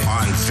Abebefe,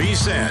 on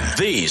VSiN,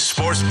 the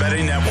Sports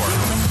Betting Network.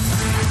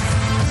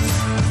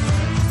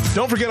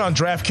 Don't forget, on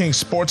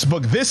DraftKings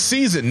Sportsbook this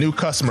season, new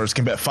customers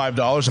can bet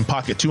 $5 and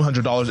pocket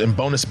 $200 in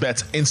bonus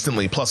bets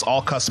instantly. Plus, all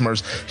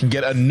customers can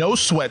get a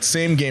no-sweat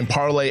same-game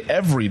parlay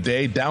every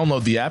day.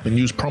 Download the app and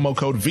use promo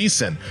code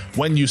VSiN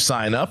when you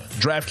sign up.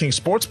 DraftKings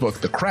Sportsbook,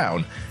 the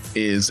crown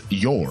is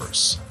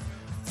yours.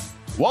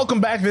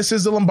 Welcome back. This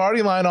is the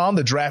Lombardi Line on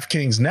the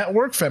DraftKings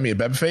Network. Femi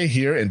Abebefe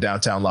here in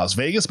downtown Las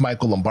Vegas.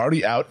 Michael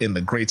Lombardi out in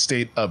the great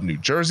state of New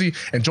Jersey.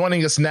 And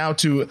joining us now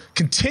to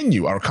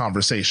continue our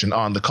conversation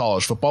on the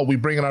college football, we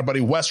bring in our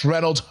buddy Wes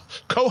Reynolds,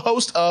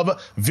 co-host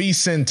of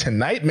VSiN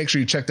Tonight. Make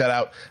sure you check that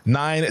out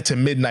 9 to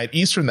midnight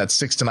Eastern. That's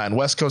 6 to 9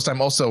 West Coast. I'm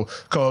also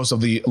co-host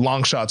of the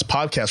Long Shots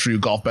podcast for you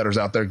golf bettors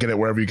out there. Get it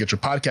wherever you get your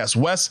podcasts.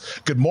 Wes,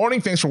 good morning.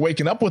 Thanks for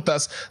waking up with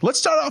us. Let's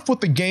start off with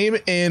the game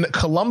in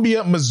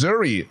Columbia,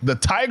 Missouri, the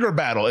Tiger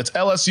Battle. It's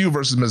LSU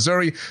versus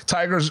Missouri.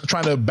 Tigers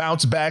trying to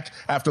bounce back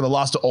after the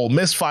loss to Ole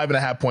Miss.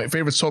 5.5-point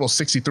favorites, total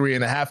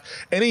 63.5.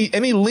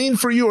 Any lean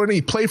for you or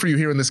any play for you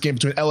here in this game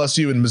between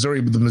LSU and Missouri,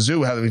 with the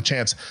Mizzou having a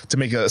chance to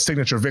make a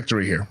signature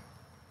victory here?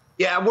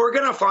 Yeah, we're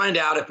going to find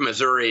out if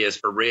Missouri is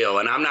for real,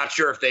 and I'm not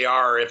sure if they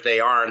are or if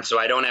they aren't, so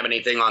I don't have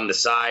anything on the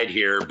side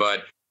here,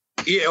 but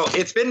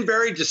it's been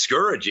very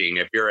discouraging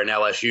if you're an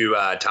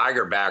LSU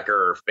Tiger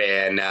backer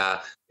fan.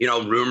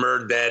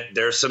 Rumored that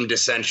there's some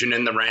dissension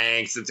in the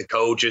ranks, that the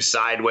coach is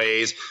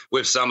sideways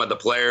with some of the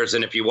players.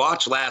 And if you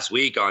watch last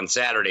week on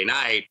Saturday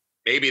night,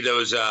 maybe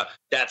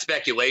that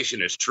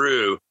speculation is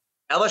true.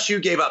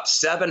 LSU gave up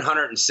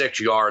 706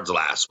 yards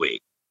last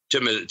week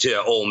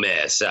to Ole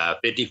Miss,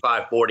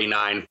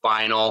 55-49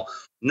 final.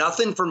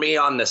 Nothing for me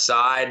on the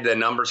side. The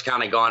numbers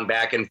kind of gone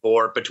back and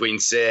forth between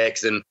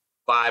 6 and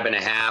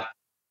 5.5.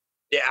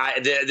 Yeah,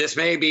 this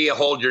may be a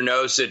hold your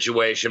nose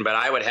situation, but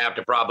I would have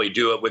to probably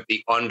do it with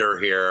the under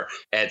here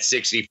at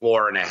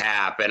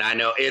 64.5. And I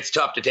know it's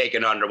tough to take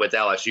an under with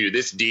LSU.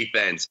 This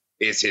defense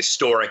is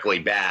historically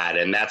bad,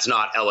 and that's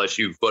not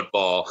LSU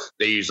football.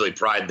 They usually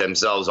pride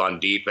themselves on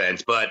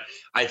defense. But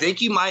I think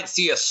you might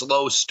see a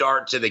slow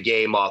start to the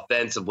game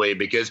offensively,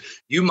 because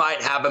you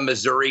might have a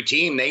Missouri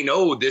team. They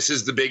know this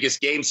is the biggest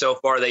game so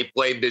far they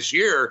played this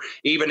year,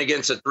 even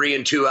against a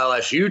 3-2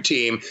 LSU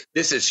team.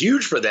 This is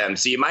huge for them.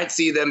 So you might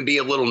see them be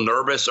a little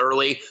nervous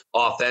early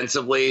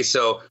offensively.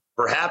 So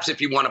perhaps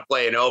if you want to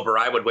play an over,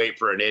 I would wait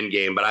for an in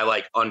game, but I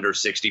like under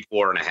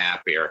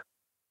 64.5 here.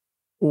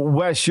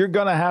 Wes, you're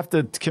going to have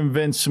to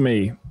convince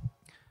me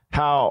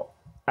how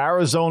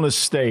Arizona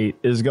State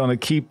is going to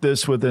keep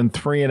this within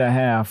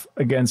 3.5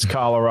 against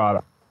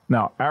Colorado.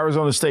 Now,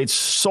 Arizona State's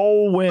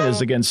sole win is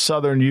against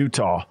Southern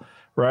Utah,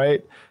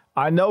 right?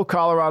 I know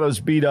Colorado's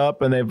beat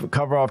up and they've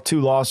covered off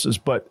 2 losses,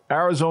 but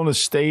Arizona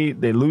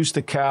State, they lose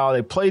to Cal.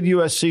 They played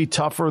USC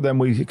tougher than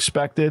we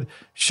expected.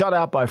 Shut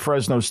out by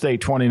Fresno State,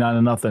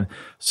 29-0.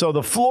 So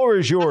the floor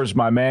is yours,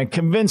 my man.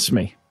 Convince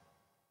me.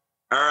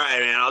 All right,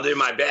 man, I'll do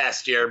my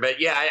best here.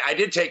 But, yeah, I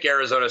did take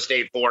Arizona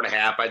State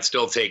 4.5. I'd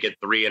still take it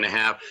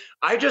 3.5.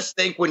 I just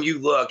think when you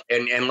look,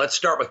 and let's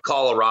start with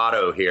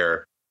Colorado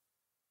here,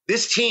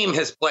 this team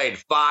has played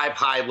 5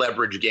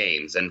 high-leverage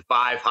games and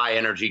 5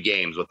 high-energy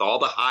games with all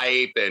the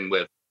hype and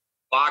with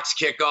Fox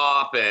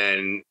kickoff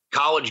and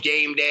College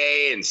Game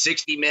Day and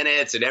 60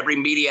 Minutes and every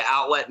media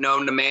outlet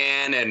known to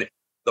man and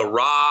The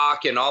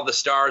Rock and all the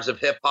stars of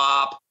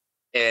hip-hop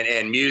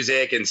and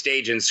music and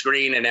stage and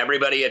screen and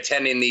everybody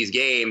attending these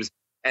games.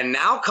 And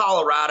now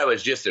Colorado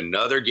is just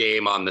another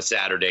game on the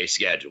Saturday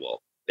schedule.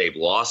 They've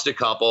lost a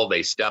couple.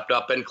 They stepped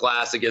up in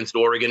class against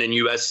Oregon and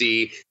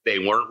USC. They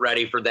weren't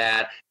ready for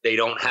that. They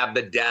don't have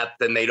the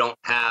depth and they don't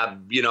have,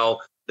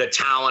 the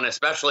talent,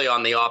 especially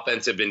on the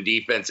offensive and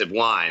defensive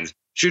lines.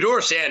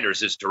 Shedeur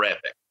Sanders is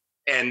terrific,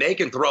 and they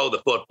can throw the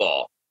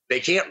football. They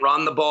can't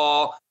run the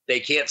ball. They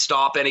can't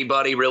stop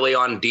anybody really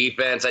on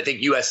defense. I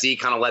think USC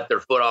kind of let their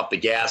foot off the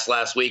gas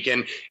last week.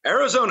 And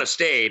Arizona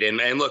State, and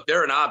look,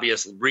 they're an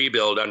obvious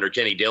rebuild under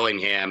Kenny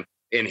Dillingham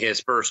in his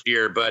first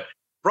year, but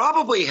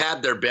probably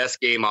had their best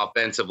game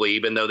offensively,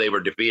 even though they were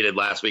defeated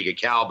last week at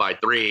Cal by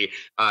 3.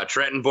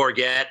 Trenton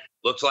Bourguet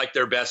looks like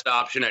their best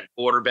option at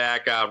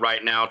quarterback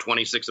right now,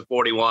 26 of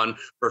 41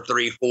 for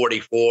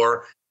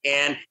 344.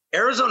 And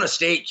Arizona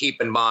State,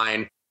 keep in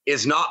mind,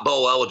 is not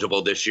bowl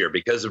eligible this year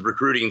because of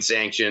recruiting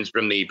sanctions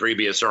from the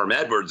previous Herm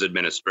Edwards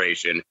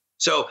administration.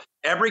 So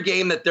every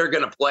game that they're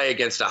going to play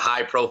against a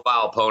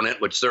high-profile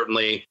opponent, which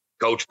certainly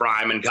Coach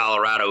Prime in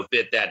Colorado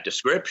fit that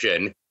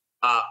description,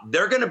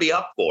 they're going to be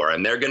up for,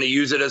 and they're going to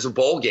use it as a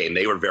bowl game.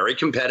 They were very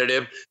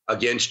competitive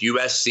against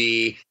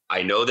USC.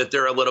 I know that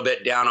they're a little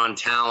bit down on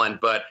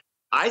talent, but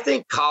I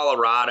think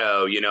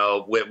Colorado,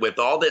 with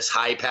all this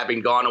hype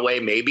having gone away,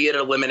 maybe it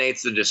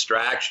eliminates the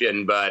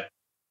distraction, but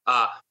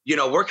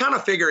we're kind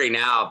of figuring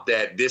out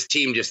that this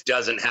team just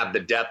doesn't have the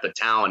depth of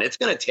talent. It's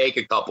going to take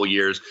a couple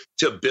years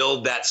to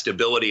build that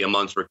stability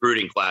amongst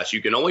recruiting class.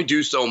 You can only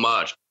do so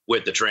much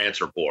with the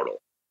transfer portal.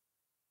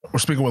 We're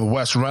speaking with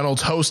Wes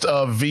Reynolds, host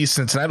of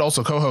VSiN tonight,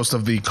 also co-host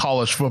of the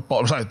college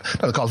football, sorry,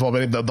 not the college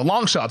football, but the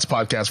Long Shots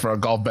podcast for our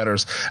golf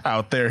bettors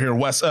out there. Here,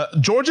 Wes,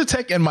 Georgia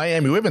Tech and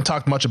Miami. We haven't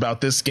talked much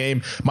about this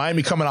game.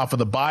 Miami coming off of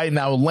the bye,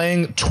 now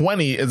laying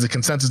 20 is the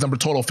consensus number,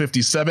 total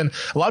 57.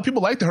 A lot of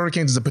people like the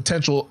Hurricanes as a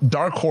potential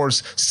dark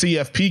horse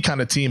CFP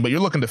kind of team, but you're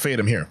looking to fade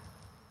them here.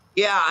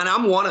 Yeah, and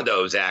I'm one of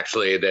those,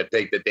 actually, that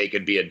think that they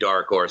could be a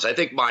dark horse. I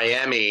think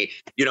Miami,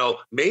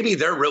 maybe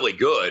they're really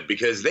good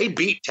because they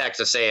beat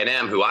Texas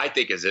A&M, who I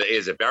think is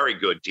a very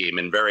good team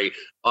and very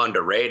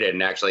underrated,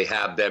 and actually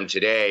have them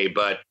today.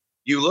 But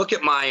you look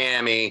at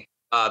Miami,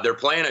 they're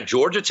playing a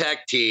Georgia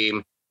Tech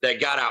team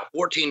that got out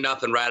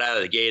 14-0 right out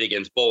of the gate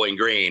against Bowling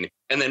Green,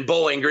 and then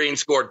Bowling Green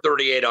scored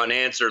 38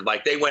 unanswered.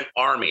 Like, they went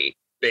Army,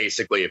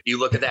 basically. If you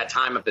look at that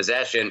time of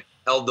possession,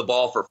 held the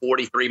ball for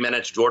 43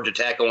 minutes. Georgia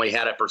Tech only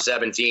had it for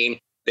 17.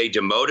 They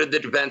demoted the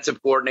defensive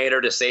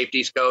coordinator to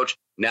safeties coach.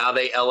 Now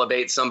they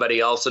elevate somebody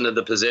else into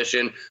the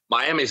position.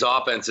 Miami's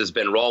offense has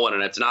been rolling,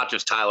 and it's not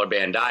just Tyler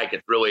Van Dyke.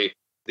 It's really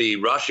the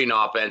rushing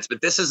offense. But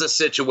this is a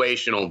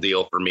situational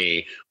deal for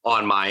me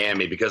on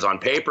Miami because on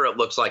paper it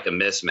looks like a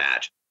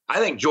mismatch. I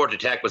think Georgia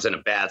Tech was in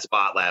a bad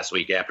spot last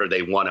week after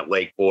they won at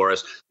Wake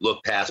Forest,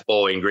 looked past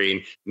Bowling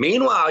Green.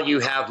 Meanwhile, you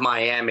have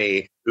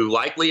Miami, who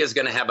likely is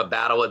going to have a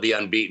battle of the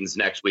unbeatens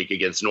next week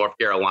against North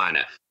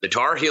Carolina. The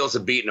Tar Heels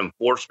have beaten them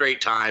 4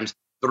 straight times.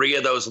 3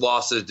 of those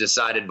losses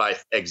decided by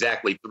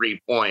exactly 3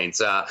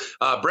 points.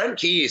 Brent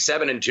Key,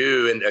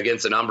 7-2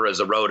 against the number as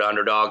a road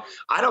underdog.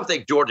 I don't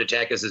think Georgia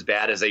Tech is as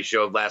bad as they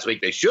showed last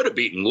week. They should have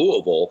beaten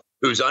Louisville,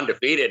 who's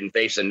undefeated and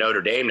facing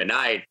Notre Dame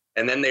tonight.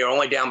 And then they were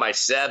only down by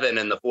 7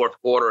 in the fourth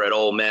quarter at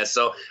Ole Miss.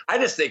 So I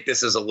just think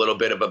this is a little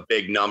bit of a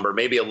big number,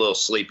 maybe a little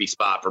sleepy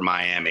spot for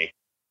Miami.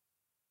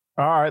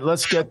 All right,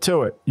 let's get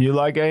to it. You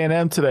like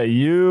A&M today.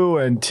 You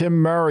and Tim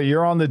Murray,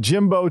 you're on the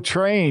Jimbo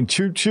train.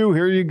 Choo-choo,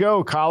 here you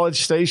go.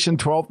 College Station,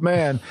 12th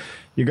man.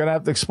 You're going to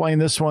have to explain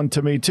this one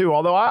to me, too,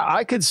 although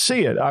I could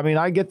see it. I mean,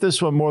 I get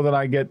this one more than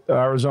I get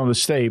Arizona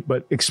State,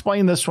 but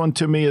explain this one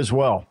to me as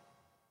well.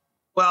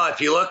 Well,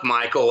 if you look,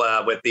 Michael,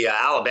 with the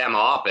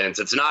Alabama offense,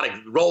 it's not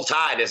a Roll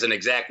Tide isn't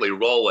exactly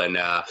rolling.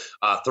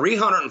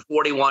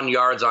 341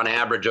 yards on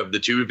average of the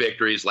 2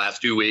 victories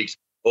last 2 weeks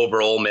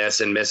over Ole Miss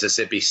and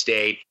Mississippi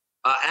State.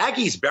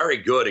 Aggie's very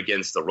good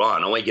against the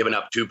run, only giving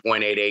up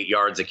 2.88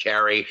 yards a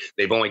carry.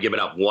 They've only given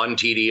up 1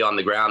 TD on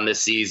the ground this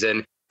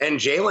season. And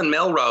Jalen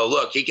Milroe,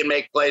 look, he can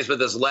make plays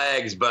with his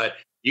legs, but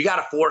you got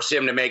to force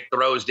him to make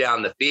throws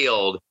down the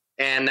field.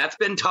 And that's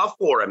been tough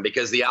for him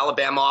because the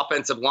Alabama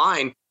offensive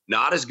line,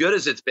 not as good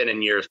as it's been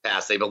in years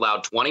past. They've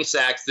allowed 20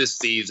 sacks this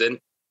season.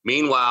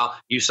 Meanwhile,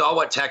 you saw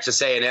what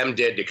Texas A&M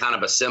did to kind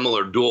of a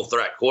similar dual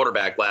threat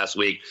quarterback last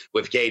week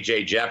with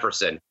KJ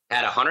Jefferson.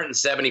 Had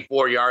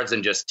 174 yards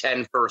and just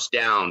 10 first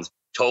downs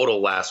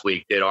total last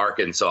week, did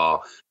Arkansas.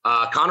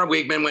 Connor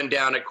Weigman went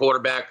down at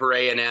quarterback for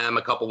A&M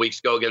a couple weeks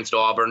ago against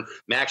Auburn.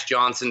 Max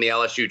Johnson, the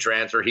LSU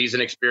transfer, he's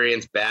an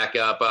experienced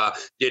backup.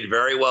 Did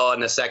very well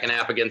in the second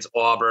half against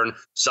Auburn.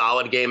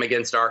 Solid game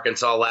against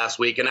Arkansas last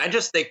week. And I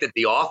just think that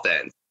the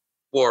offense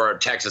for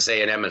Texas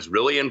A&M has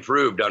really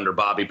improved under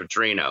Bobby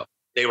Petrino.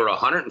 They were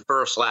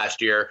 101st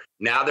last year.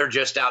 Now they're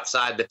just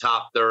outside the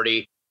top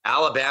 30.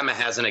 Alabama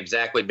hasn't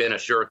exactly been a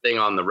sure thing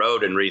on the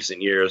road in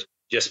recent years.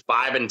 Just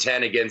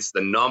 5-10 against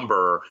the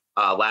number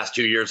last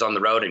 2 years on the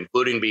road,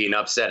 including being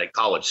upset at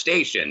College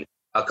Station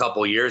a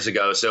couple years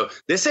ago. So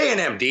this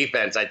A&M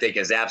defense, I think,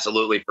 is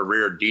absolutely for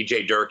real.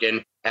 DJ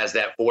Durkin has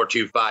that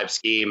 4-2-5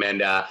 scheme,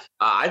 and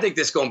I think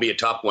this is going to be a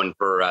tough one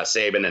for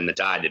Saban and the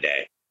Tide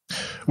today.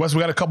 Wes,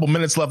 we got a couple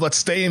minutes left. Let's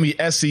stay in the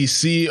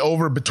SEC.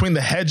 Over between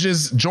the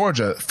hedges,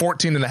 Georgia,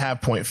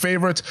 14.5-point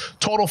favorites,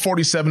 total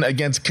 47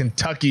 against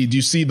Kentucky. Do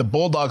you see the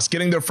Bulldogs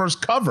getting their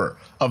first cover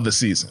of the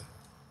season?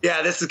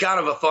 Yeah, this is kind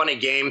of a funny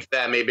game,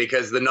 Femi,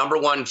 because the number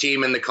 1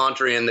 team in the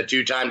country and the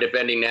 2-time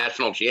defending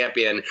national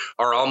champion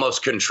are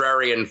almost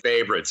contrarian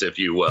favorites, if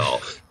you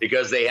will,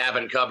 because they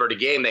haven't covered a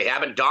game. They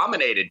haven't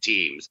dominated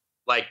teams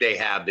like they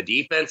have. The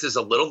defense is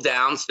a little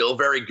down, still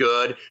very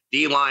good.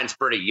 D-line's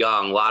pretty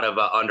young, a lot of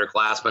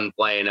underclassmen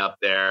playing up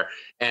there.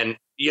 And,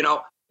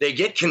 they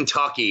get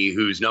Kentucky,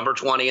 who's number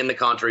 20 in the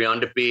country,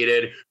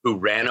 undefeated, who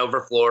ran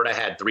over Florida,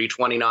 had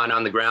 329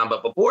 on the ground.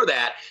 But before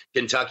that,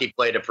 Kentucky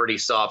played a pretty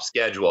soft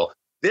schedule.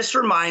 This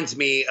reminds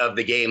me of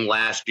the game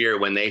last year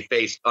when they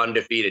faced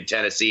undefeated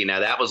Tennessee.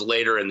 Now, that was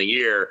later in the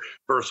year,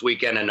 first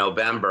weekend in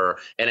November,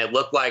 and it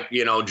looked like,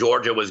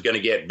 Georgia was going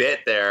to get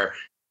bit there,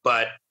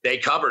 but they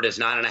covered as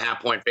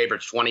 9.5-point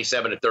favorites,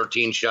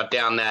 27-13, shut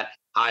down that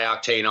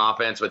high-octane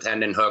offense with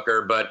Hendon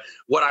Hooker. But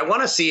what I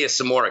want to see is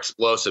some more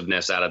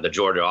explosiveness out of the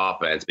Georgia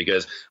offense,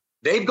 because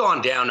they've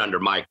gone down under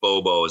Mike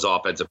Bobo as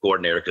offensive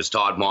coordinator, because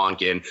Todd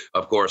Monken,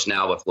 of course,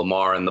 now with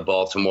Lamar and the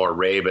Baltimore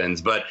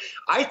Ravens. But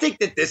I think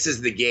that this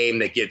is the game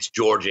that gets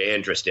Georgia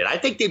interested. I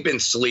think they've been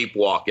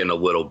sleepwalking a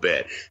little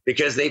bit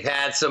because they've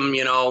had some,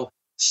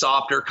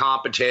 softer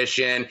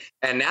competition.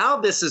 And now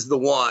this is the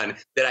one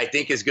that I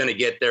think is going to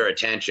get their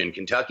attention.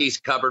 Kentucky's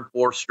covered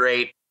 4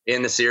 straight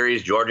in the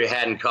series. Georgia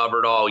hadn't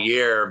covered all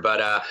year, but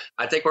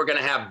I think we're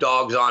going to have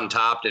dogs on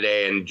top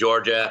today, and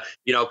Georgia,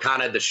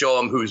 kind of the show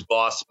them who's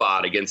boss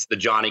spot against the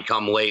Johnny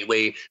come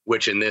lately,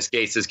 which in this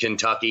case is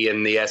Kentucky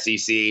in the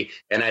SEC.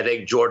 And I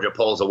think Georgia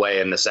pulls away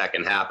in the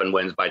second half and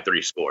wins by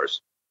 3 scores.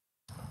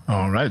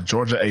 All right,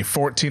 Georgia, a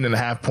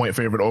 14.5-point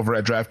favorite over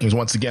at DraftKings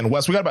once again.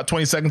 Wes, we got about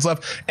 20 seconds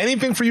left.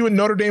 Anything for you in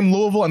Notre Dame,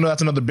 Louisville? I know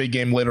that's another big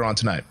game later on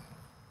tonight.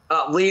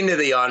 Lean to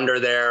the under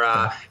there.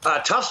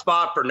 Tough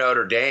spot for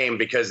Notre Dame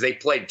because they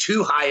played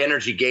 2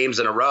 high-energy games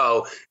in a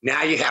row.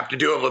 Now you have to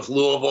do it with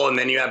Louisville, and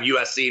then you have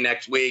USC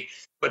next week.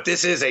 But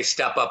this is a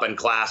step up in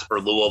class for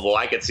Louisville.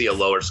 I could see a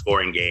lower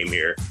scoring game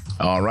here.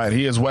 All right,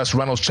 he is Wes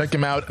Reynolds. Check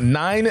him out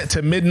 9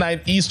 to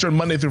midnight Eastern,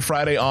 Monday through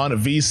Friday on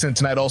VSiN.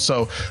 Tonight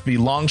also the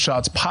Long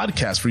Shots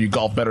podcast for you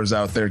golf bettors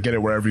out there. Get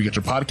it wherever you get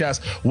your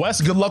podcast.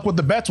 Wes, good luck with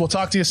the bets. We'll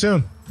talk to you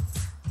soon.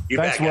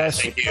 Thanks, Wes.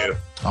 Thank you.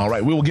 All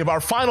right, we will give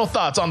our final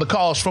thoughts on the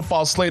college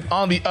football slate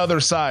on the other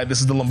side. This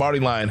is the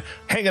Lombardi Line,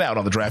 hanging out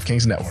on the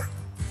DraftKings Network.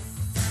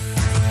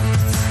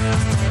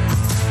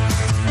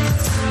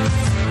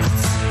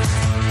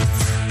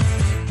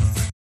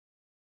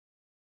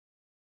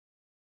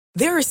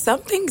 There are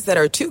some things that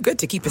are too good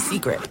to keep a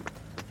secret.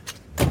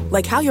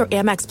 Like how your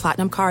Amex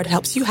Platinum card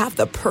helps you have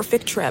the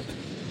perfect trip.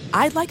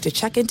 I'd like to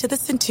check into the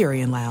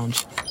Centurion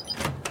Lounge.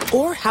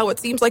 Or how it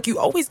seems like you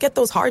always get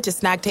those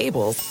hard-to-snag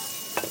tables.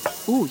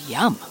 Ooh,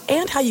 yum.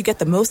 And how you get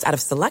the most out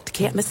of select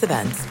can't-miss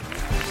events.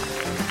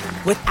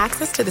 With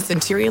access to the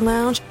Centurion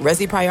Lounge,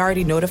 Resi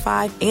Priority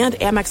Notified, and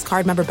Amex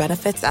card member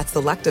benefits at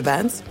select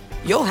events,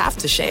 you'll have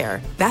to share.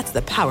 That's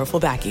the powerful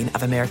backing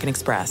of American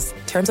Express.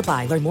 Terms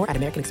apply. Learn more at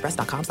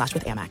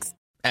americanexpress.com/withAmex.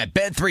 At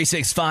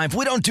Bet365,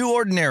 we don't do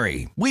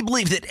ordinary. We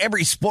believe that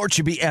every sport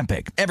should be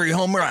epic. Every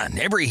home run,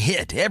 every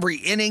hit, every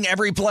inning,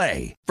 every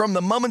play. From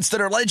the moments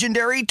that are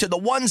legendary to the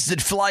ones that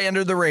fly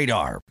under the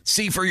radar.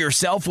 See for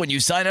yourself when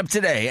you sign up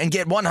today and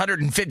get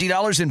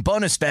 $150 in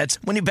bonus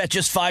bets when you bet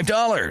just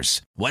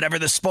 $5. Whatever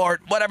the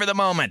sport, whatever the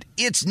moment,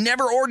 it's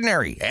never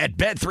ordinary at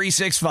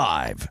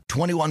Bet365.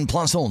 21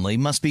 plus only.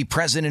 Must be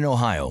present in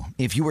Ohio.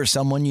 If you or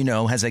someone you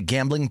know has a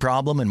gambling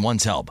problem and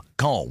wants help,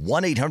 call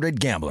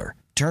 1-800-GAMBLER.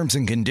 Terms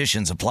and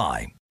conditions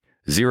apply.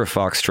 Zero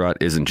Foxtrot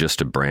isn't just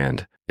a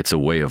brand, it's a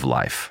way of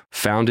life.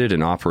 Founded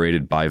and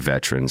operated by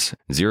veterans,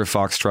 Zero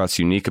Foxtrot's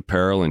unique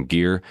apparel and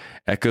gear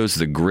echoes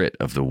the grit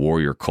of the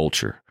warrior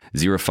culture.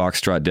 Zero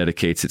Foxtrot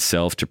dedicates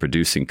itself to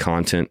producing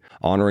content,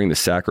 honoring the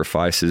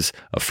sacrifices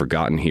of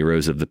forgotten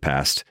heroes of the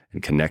past,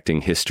 and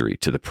connecting history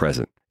to the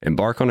present.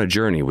 Embark on a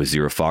journey with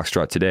Zero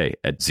Foxtrot today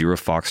at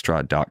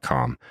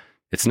zerofoxtrot.com.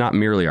 It's not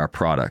merely our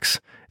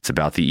products, it's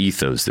about the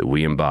ethos that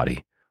we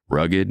embody.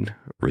 Rugged,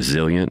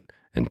 resilient,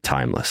 and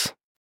timeless.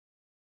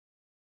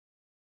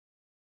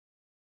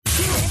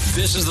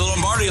 This is the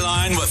Lombardi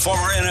Line with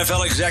former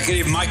NFL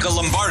executive Michael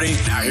Lombardi.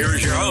 Now here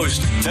is your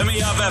host,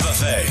 Femi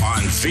Abebefe,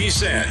 on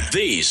VSiN,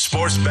 the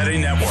Sports Betting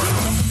Network.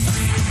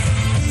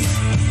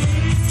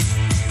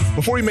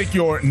 Before you make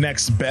your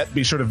next bet,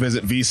 be sure to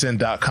visit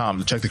vsin.com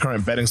to check the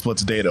current betting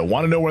splits data.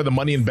 Want to know where the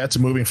money and bets are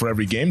moving for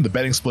every game? The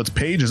betting splits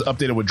page is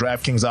updated with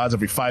DraftKings odds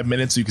every 5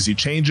 minutes so you can see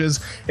changes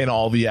in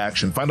all the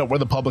action. Find out where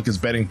the public is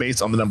betting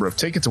based on the number of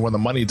tickets and where the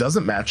money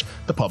doesn't match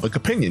the public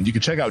opinion. You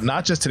can check out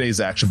not just today's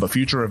action, but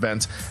future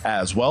events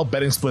as well.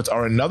 Betting splits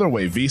are another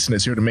way VSiN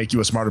is here to make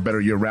you a smarter,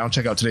 better year-round.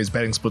 Check out today's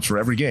betting splits for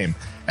every game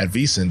at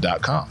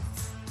vsin.com.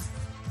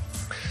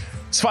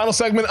 It's the final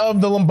segment of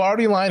the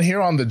Lombardi Line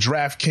here on the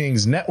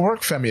DraftKings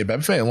Network. Femi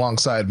Abebefe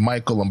alongside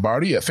Michael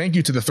Lombardi. Thank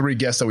you to the 3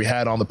 guests that we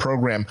had on the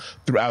program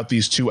throughout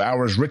these 2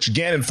 hours. Rich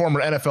Gannon,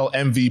 former NFL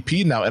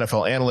MVP, now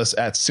NFL analyst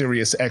at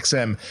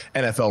SiriusXM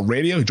NFL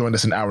Radio. He joined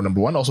us in hour number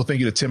 1. Also, thank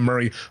you to Tim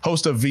Murray,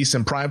 host of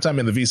VSiN Primetime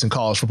and the VSiN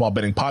College Football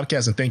Betting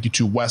Podcast. And thank you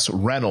to Wes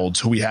Reynolds,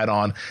 who we had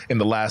on in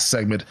the last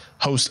segment,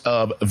 host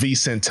of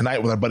VSiN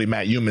Tonight with our buddy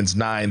Matt Youmans,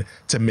 9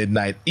 to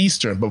midnight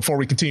Eastern. But before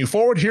we continue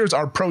forward, here's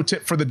our pro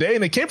tip for the day.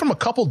 And it came from a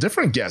couple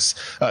different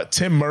guests,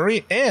 Tim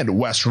Murray and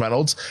Wes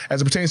Reynolds,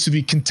 as it pertains to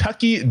the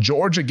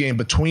Kentucky-Georgia game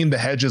between the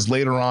hedges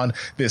later on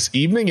this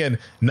evening. And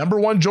number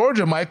 1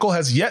 Georgia, Michael,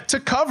 has yet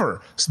to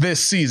cover this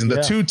season, the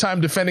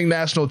 2-time defending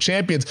national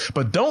champions.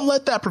 But don't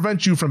let that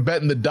prevent you from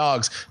betting the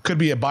dogs. Could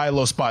be a buy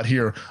low spot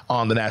here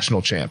on the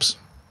national champs.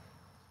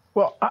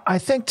 Well, I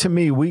think to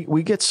me,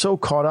 we get so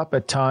caught up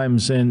at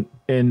times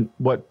in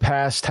what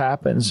past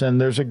happens. And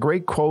there's a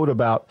great quote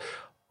about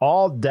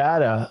all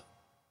data,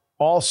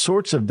 all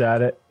sorts of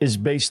data is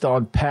based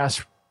on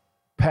past.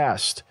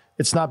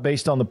 It's not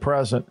based on the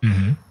present.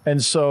 Mm-hmm.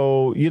 And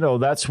so,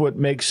 that's what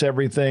makes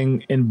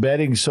everything in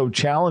betting so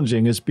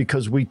challenging, is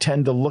because we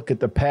tend to look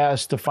at the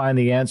past to find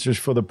the answers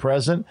for the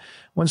present,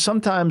 when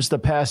sometimes the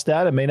past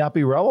data may not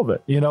be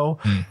relevant.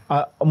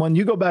 When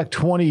you go back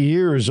 20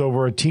 years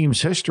over a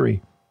team's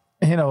history,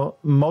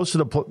 most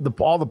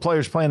of all the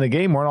players playing the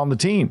game weren't on the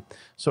team.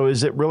 So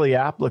is it really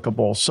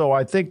applicable? So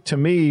I think, to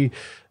me,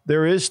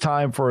 there is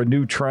time for a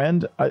new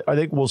trend. I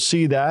think we'll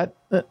see that.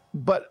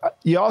 But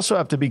you also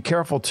have to be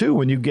careful, too,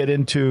 when you get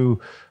into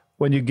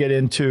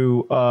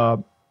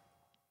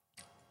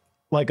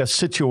like a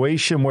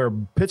situation where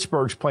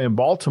Pittsburgh's playing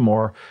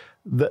Baltimore.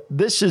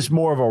 This is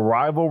more of a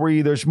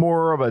rivalry. There's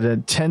more of an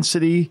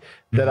intensity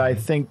that I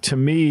think, to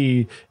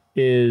me,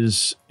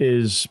 is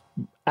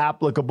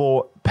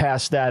applicable.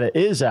 Past data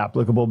is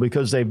applicable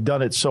because they've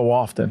done it so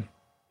often.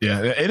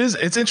 Yeah, it is.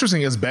 It's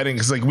interesting as betting,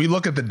 because we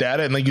look at the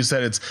data, and like you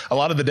said, it's a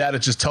lot of the data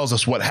just tells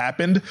us what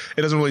happened.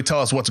 It doesn't really tell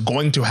us what's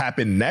going to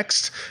happen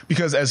next,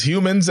 because as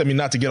humans,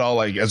 not to get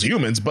all as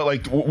humans,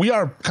 but we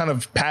are kind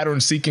of pattern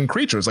seeking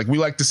creatures. We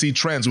like to see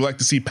trends. We like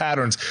to see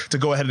patterns to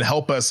go ahead and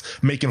help us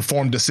make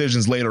informed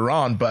decisions later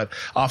on. But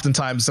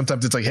sometimes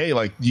it's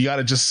hey, you got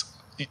to just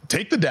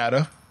take the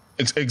data,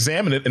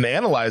 examine it and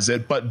analyze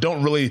it, but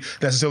don't really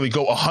necessarily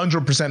go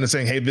 100% and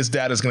saying, hey, this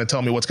data is going to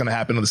tell me what's going to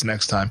happen this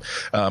next time.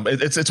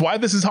 It's why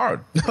this is hard.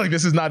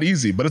 This is not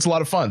easy, but it's a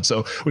lot of fun.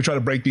 So we try to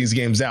break these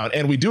games down,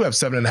 and we do have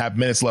 7.5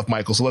 minutes left,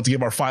 Michael. So let's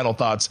give our final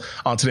thoughts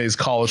on today's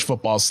college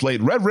football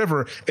slate. Red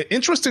River,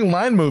 interesting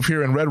line move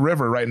here in Red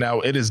River right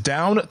now. It is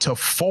down to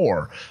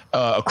 4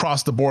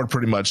 across the board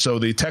pretty much. So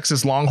the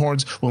Texas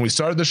Longhorns, when we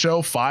started the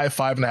show,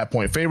 5.5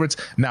 point favorites,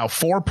 now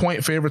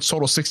 4-point favorites,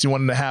 total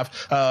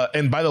 61.5.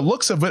 And by the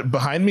looks of it,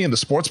 behind me in the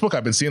sports book,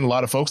 I've been seeing a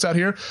lot of folks out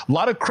here, a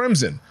lot of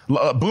crimson.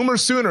 Boomer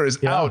Sooner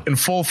is out in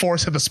full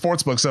force at the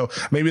sports book. So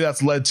maybe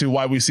that's led to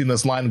why we've seen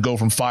this line go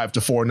from 5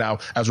 to 4 now,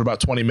 as we're about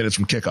 20 minutes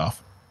from kickoff.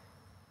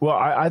 Well,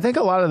 I think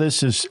a lot of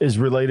this is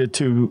related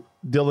to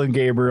Dylan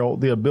Gabriel,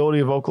 the ability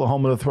of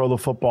Oklahoma to throw the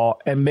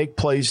football and make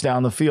plays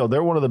down the field.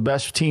 They're one of the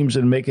best teams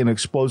in making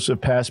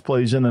explosive pass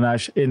plays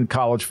in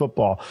college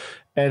football.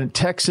 And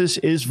Texas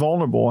is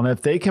vulnerable. And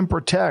if they can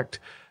protect,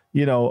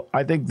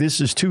 I think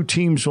this is 2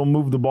 teams will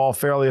move the ball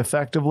fairly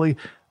effectively.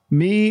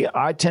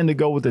 I tend to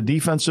go with the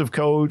defensive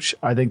coach.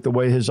 I think the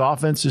way his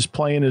offense is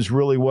playing is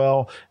really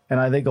well, and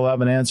I think he'll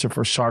have an answer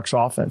for Sark's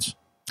offense.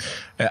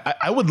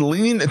 I would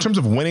lean, in terms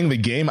of winning the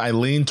game, I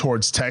lean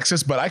towards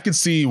Texas, but I could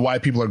see why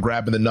people are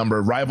grabbing the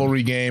number.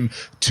 Rivalry game,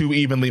 2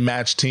 evenly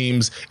matched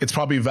teams. It's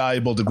probably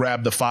valuable to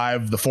grab the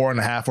 5, the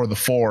 4.5, or the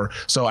 4.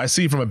 So I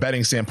see from a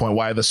betting standpoint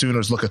why the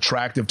Sooners look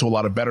attractive to a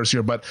lot of bettors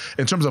here. But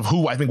in terms of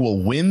who I think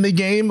will win the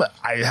game,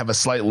 I have a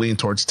slight lean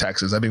towards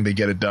Texas. I think they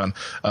get it done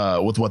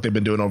with what they've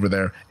been doing over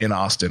there in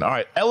Austin. All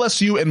right,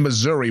 LSU and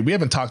Missouri. We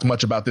haven't talked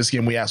much about this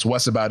game. We asked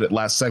Wes about it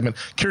last segment.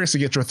 Curious to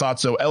get your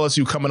thoughts. So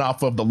LSU coming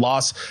off of the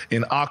loss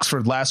in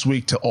Oxford last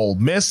week to Ole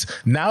Miss.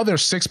 Now they're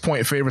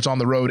 6-point favorites on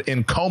the road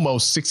in Como.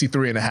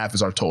 63.5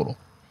 is our total.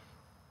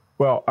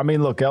 Well,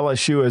 look,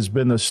 LSU has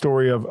been the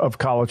story of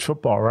college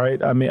football,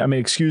 right?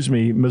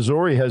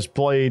 Missouri has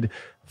played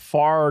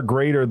far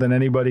greater than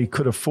anybody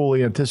could have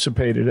fully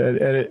anticipated.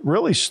 And it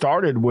really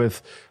started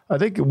with, I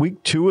think,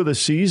 week 2 of the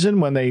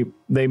season when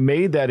they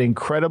made that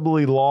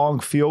incredibly long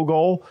field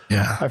goal.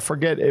 Yeah. I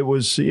forget. It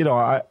was,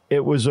 I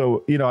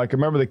can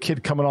remember the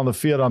kid coming on the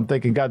field. I'm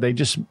thinking, God, they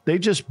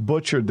just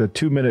butchered the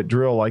 2-minute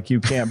drill. Like you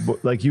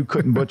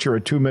couldn't butcher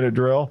a 2-minute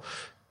drill,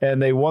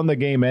 and they won the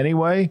game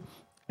anyway.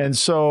 And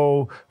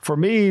so for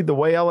me, the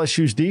way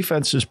LSU's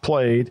defense is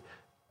played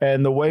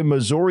and the way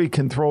Missouri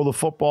can throw the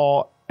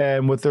football,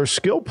 and with their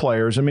skill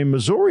players,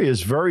 Missouri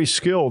is very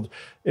skilled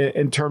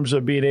in terms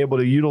of being able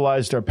to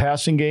utilize their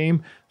passing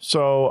game.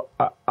 So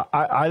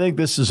I think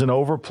this is an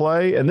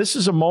overplay. And this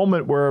is a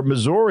moment where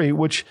Missouri,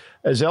 which,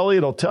 as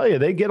Elliot will tell you,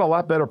 they get a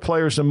lot better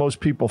players than most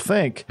people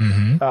think.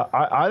 Mm-hmm.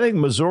 I think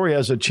Missouri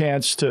has a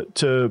chance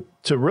to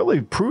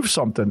really prove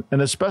something.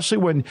 And especially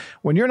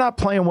when you're not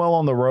playing well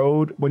on the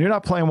road, when you're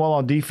not playing well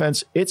on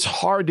defense, it's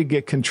hard to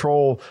get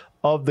control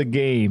of the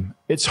game.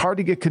 It's hard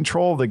to get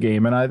control of the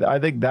game. And I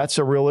think that's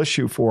a real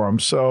issue for them.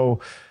 So,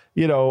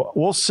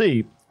 we'll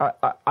see.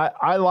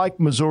 I like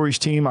Missouri's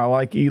team. I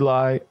like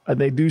Eli.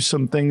 They do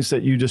some things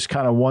that you just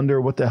kind of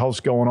wonder what the hell's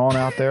going on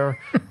out there.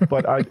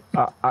 But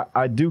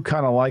I do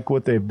kind of like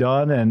what they've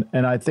done.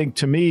 And I think,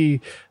 to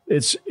me,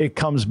 it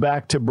comes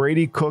back to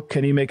Brady Cook.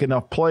 Can he make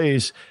enough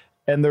plays?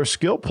 And they're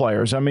skill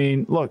players.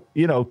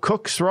 Look,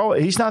 Cook's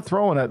he's not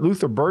throwing at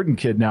Luther Burden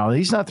kid now.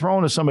 He's not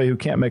throwing to somebody who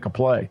can't make a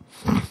play.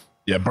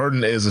 Yeah,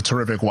 Burton is a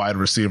terrific wide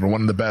receiver,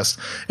 one of the best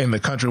in the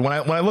country. When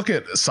I look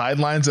at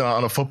sidelines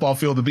on a football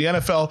field, at the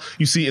NFL,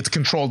 you see it's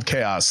controlled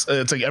chaos.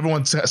 It's like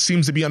everyone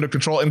seems to be under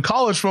control. In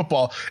college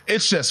football,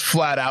 it's just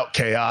flat out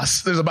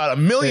chaos. There's about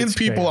 1 million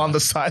people on the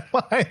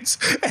sidelines,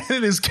 and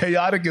it is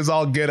chaotic as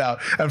all get out.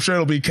 I'm sure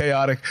it'll be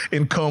chaotic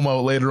in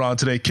Como later on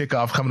today.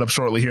 Kickoff coming up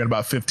shortly here in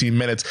about 15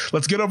 minutes.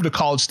 Let's get over to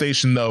College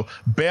Station, though.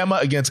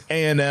 Bama against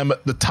A&M.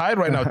 The Tide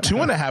right now,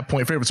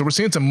 2.5-point favorite. So we're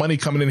seeing some money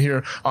coming in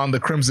here on the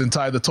Crimson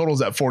Tide. The total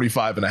is at 45.5.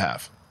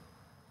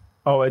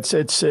 Oh, it's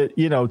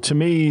to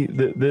me,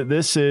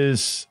 this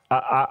is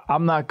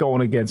I'm not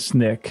going against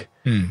Nick,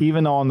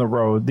 even on the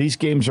road. These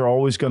games are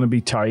always going to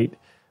be tight.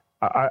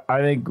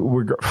 I think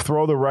we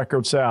throw the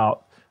records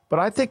out, but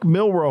I think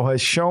Milroe has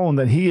shown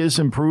that he is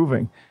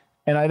improving,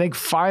 and I think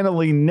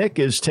finally Nick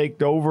has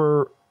taken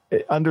over,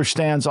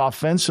 understands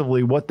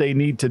offensively what they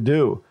need to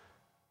do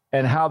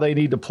and how they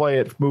need to play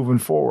it moving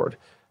forward.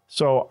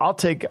 So I'll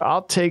take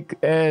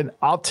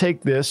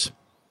this.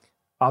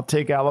 I'll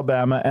take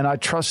Alabama, and I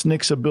trust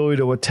Nick's ability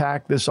to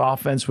attack this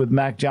offense with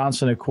Mac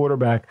Johnson at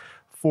quarterback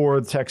for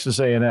Texas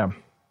A&M.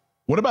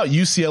 What about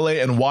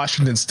UCLA and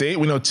Washington State?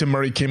 We know Tim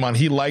Murray came on.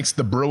 He likes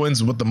the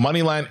Bruins with the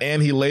money line,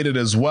 and he laid it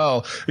as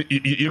well.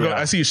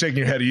 I see you shaking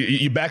your head.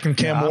 You backing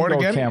Cam Ward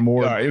again? Cam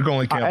Ward. All right, you're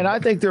going Cam. And I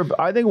think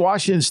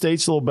Washington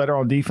State's a little better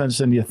on defense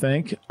than you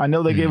think. I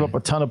know they gave up a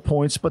ton of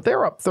points, but they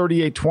were up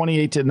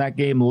 38-28 in that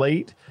game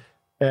late,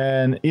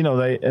 and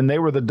they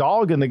were the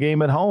dog in the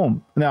game at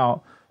home.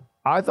 Now,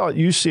 I thought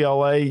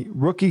UCLA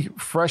rookie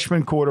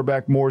freshman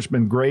quarterback Moore's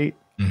been great.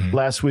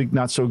 Last week,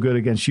 not so good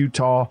against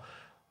Utah.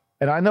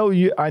 And I know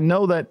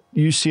that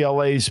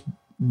UCLA's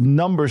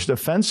numbers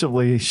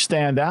defensively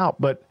stand out,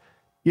 but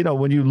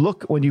when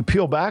you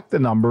peel back the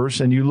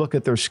numbers and you look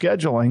at their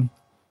scheduling,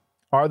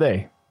 are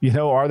they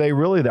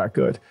really that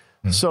good?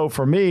 So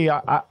for me,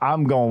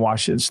 I'm going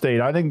Washington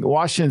State. I think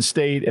Washington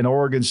State and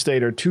Oregon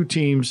State are two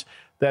teams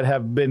that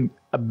have been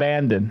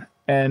abandoned.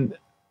 And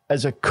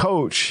as a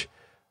coach,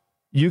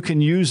 you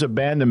can use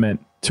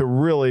abandonment to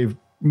really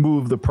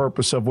move the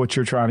purpose of what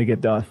you're trying to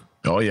get done.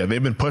 Oh, yeah.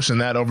 They've been pushing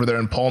that over there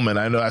in Pullman.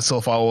 I know I still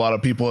follow a lot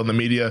of people in the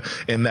media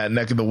in that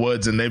neck of the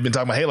woods, and they've been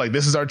talking about, hey, like,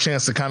 this is our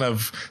chance to kind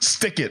of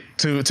stick it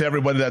to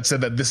everybody that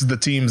said that this is the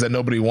teams that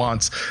nobody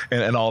wants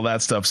and all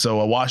that stuff.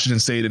 So Washington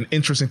State, an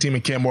interesting team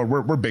in Cam Ward.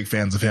 We're big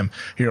fans of him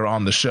here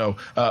on the show.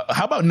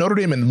 How about Notre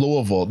Dame and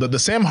Louisville? The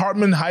Sam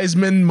Hartman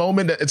Heisman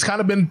moment, it's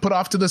kind of been put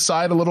off to the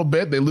side a little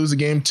bit. They lose a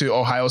game to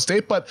Ohio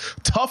State, but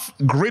tough,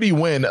 gritty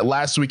win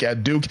last week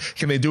at Duke.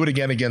 Can they do it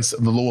again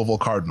against the Louisville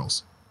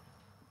Cardinals?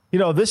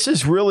 This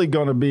is really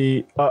going to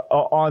be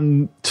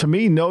to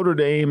me, Notre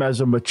Dame as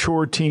a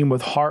mature team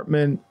with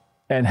Hartman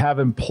and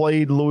having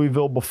played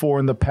Louisville before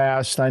in the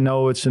past. I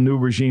know it's a new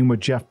regime with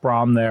Jeff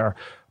Brom there,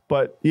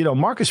 but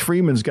Marcus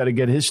Freeman's got to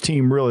get his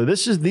team really.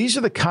 These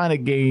are the kind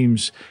of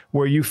games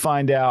where you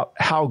find out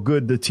how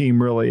good the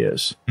team really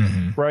is,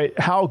 right?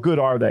 How good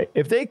are they?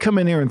 If they come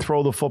in here and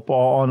throw the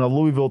football on a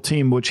Louisville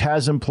team which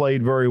hasn't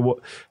played very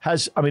well, I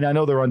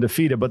know they're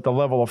undefeated, but the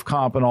level of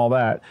comp and all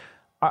that.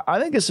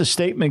 I think it's a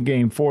statement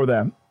game for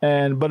them,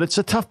 but it's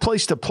a tough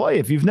place to play.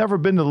 If you've never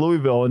been to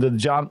Louisville and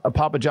to the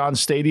Papa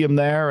John's Stadium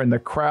there, and the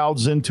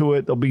crowd's into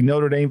it, there'll be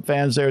Notre Dame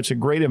fans there. It's a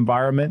great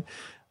environment.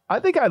 I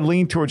think I'd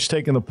lean towards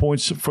taking the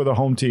points for the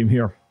home team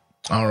here.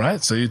 All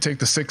right, so you take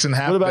the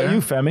 6.5. What about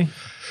you, Femi?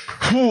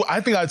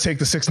 I think I'd take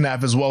the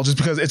 6.5 as well, just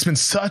because it's been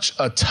such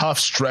a tough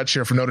stretch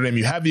here for Notre Dame.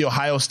 You have the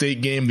Ohio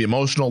State game, the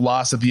emotional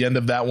loss at the end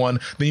of that one.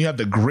 Then you have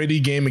the gritty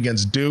game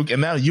against Duke,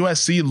 and now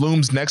USC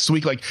looms next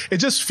week. Like, it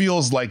just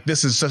feels like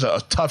this is such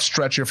a tough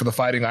stretch here for the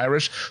Fighting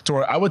Irish, to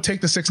where I would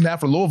take the 6.5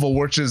 for Louisville,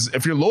 which is,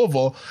 if you're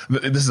Louisville,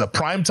 this is a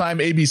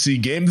primetime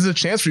ABC game. This is a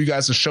chance for you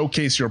guys to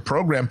showcase your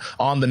program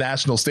on the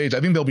national stage.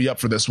 I think they'll be up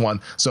for this one.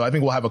 So I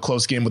think we'll have a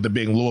close game with it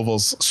being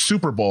Louisville's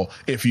Super Bowl,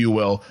 if you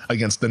will,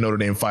 against the Notre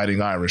Dame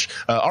Fighting Irish.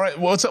 All right,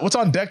 well, what's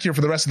on deck here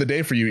for the rest of the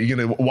day for you? You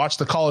going to watch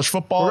the college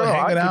football and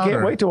hang it out? I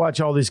can't wait to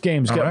watch all these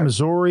games. Got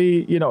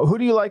Missouri. Who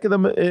do you like in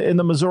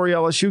the Missouri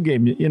LSU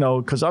game?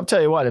 Because I'll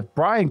tell you what, if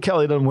Brian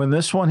Kelly doesn't win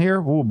this one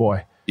here, oh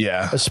boy.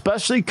 Yeah.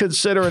 Especially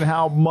considering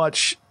how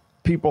much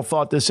people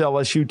thought this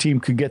LSU team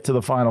could get to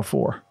the Final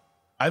Four.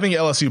 I think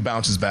LSU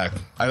bounces back.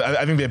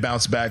 I think they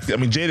bounce back. I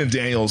mean, Jaden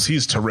Daniels,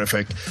 he's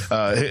terrific.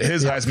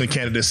 His Heisman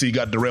candidacy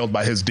got derailed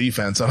by his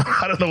defense.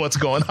 I don't know what's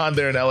going on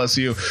there in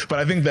LSU, but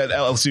I think that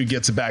LSU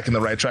gets it back in the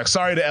right track.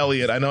 Sorry to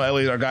Elliott. I know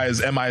Elliott, our guy, is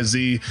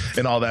MIZ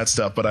and all that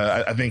stuff, but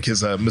I think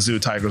his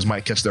Mizzou Tigers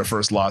might catch their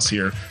first loss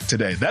here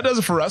today. That does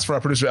it for us, for our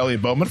producer,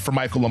 Elliott Bowman, for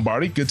Michael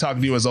Lombardi. Good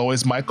talking to you as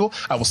always, Michael.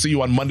 I will see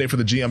you on Monday for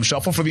the GM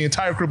Shuffle. For the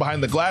entire crew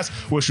behind the glass,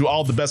 wish you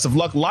all the best of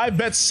luck. Live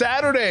bet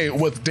Saturday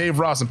with Dave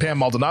Ross and Pam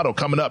Maldonado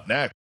coming up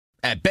next.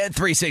 At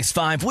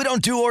Bet365, we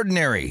don't do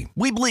ordinary.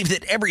 We believe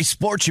that every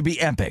sport should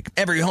be epic.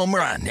 Every home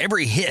run,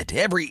 every hit,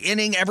 every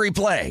inning, every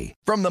play.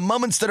 From the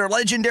moments that are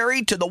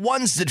legendary to the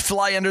ones that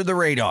fly under the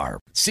radar.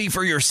 See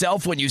for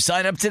yourself when you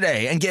sign up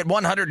today and get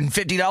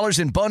 $150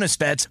 in bonus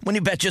bets when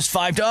you bet just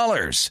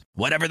 $5.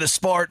 Whatever the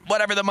sport,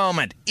 whatever the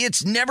moment,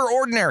 it's never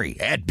ordinary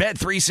at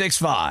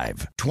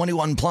Bet365.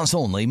 21 plus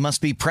only.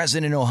 Must be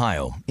present in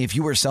Ohio. If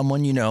you or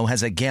someone you know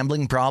has a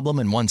gambling problem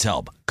and wants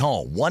help,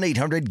 call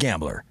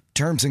 1-800-GAMBLER.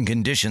 Terms and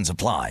conditions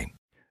apply.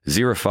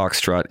 Zero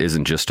Foxtrot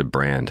isn't just a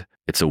brand,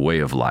 it's a way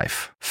of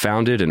life.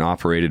 Founded and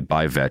operated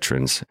by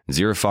veterans,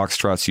 Zero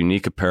Foxtrot's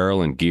unique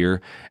apparel and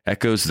gear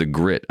echoes the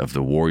grit of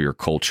the warrior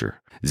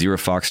culture. Zero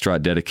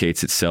Foxtrot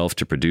dedicates itself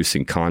to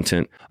producing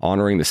content,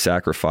 honoring the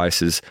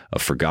sacrifices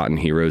of forgotten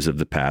heroes of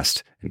the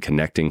past, and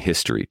connecting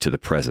history to the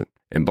present.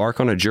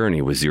 Embark on a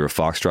journey with Zero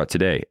Foxtrot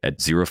today at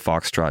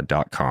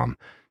zerofoxtrot.com.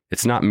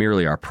 It's not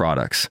merely our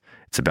products,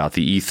 it's about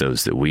the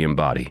ethos that we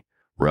embody.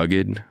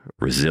 Rugged,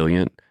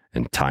 resilient,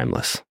 and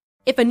timeless.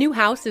 If a new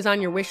house is on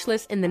your wish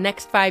list in the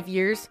next 5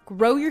 years,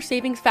 grow your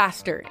savings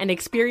faster and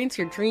experience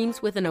your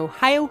dreams with an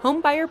Ohio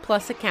Homebuyer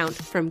Plus account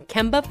from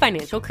Kemba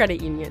Financial Credit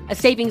Union. A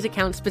savings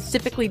account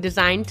specifically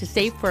designed to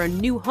save for a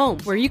new home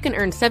where you can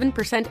earn 7%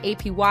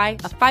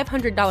 APY,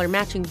 a $500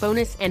 matching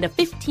bonus, and a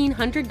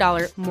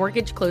 $1,500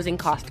 mortgage closing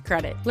cost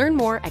credit. Learn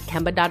more at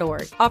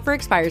Kemba.org. Offer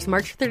expires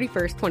March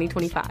 31st,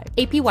 2025.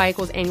 APY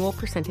equals annual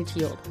percentage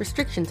yield.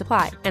 Restrictions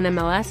apply.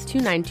 NMLS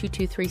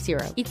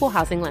 292230. Equal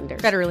housing lender.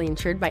 Federally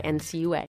insured by NCUA.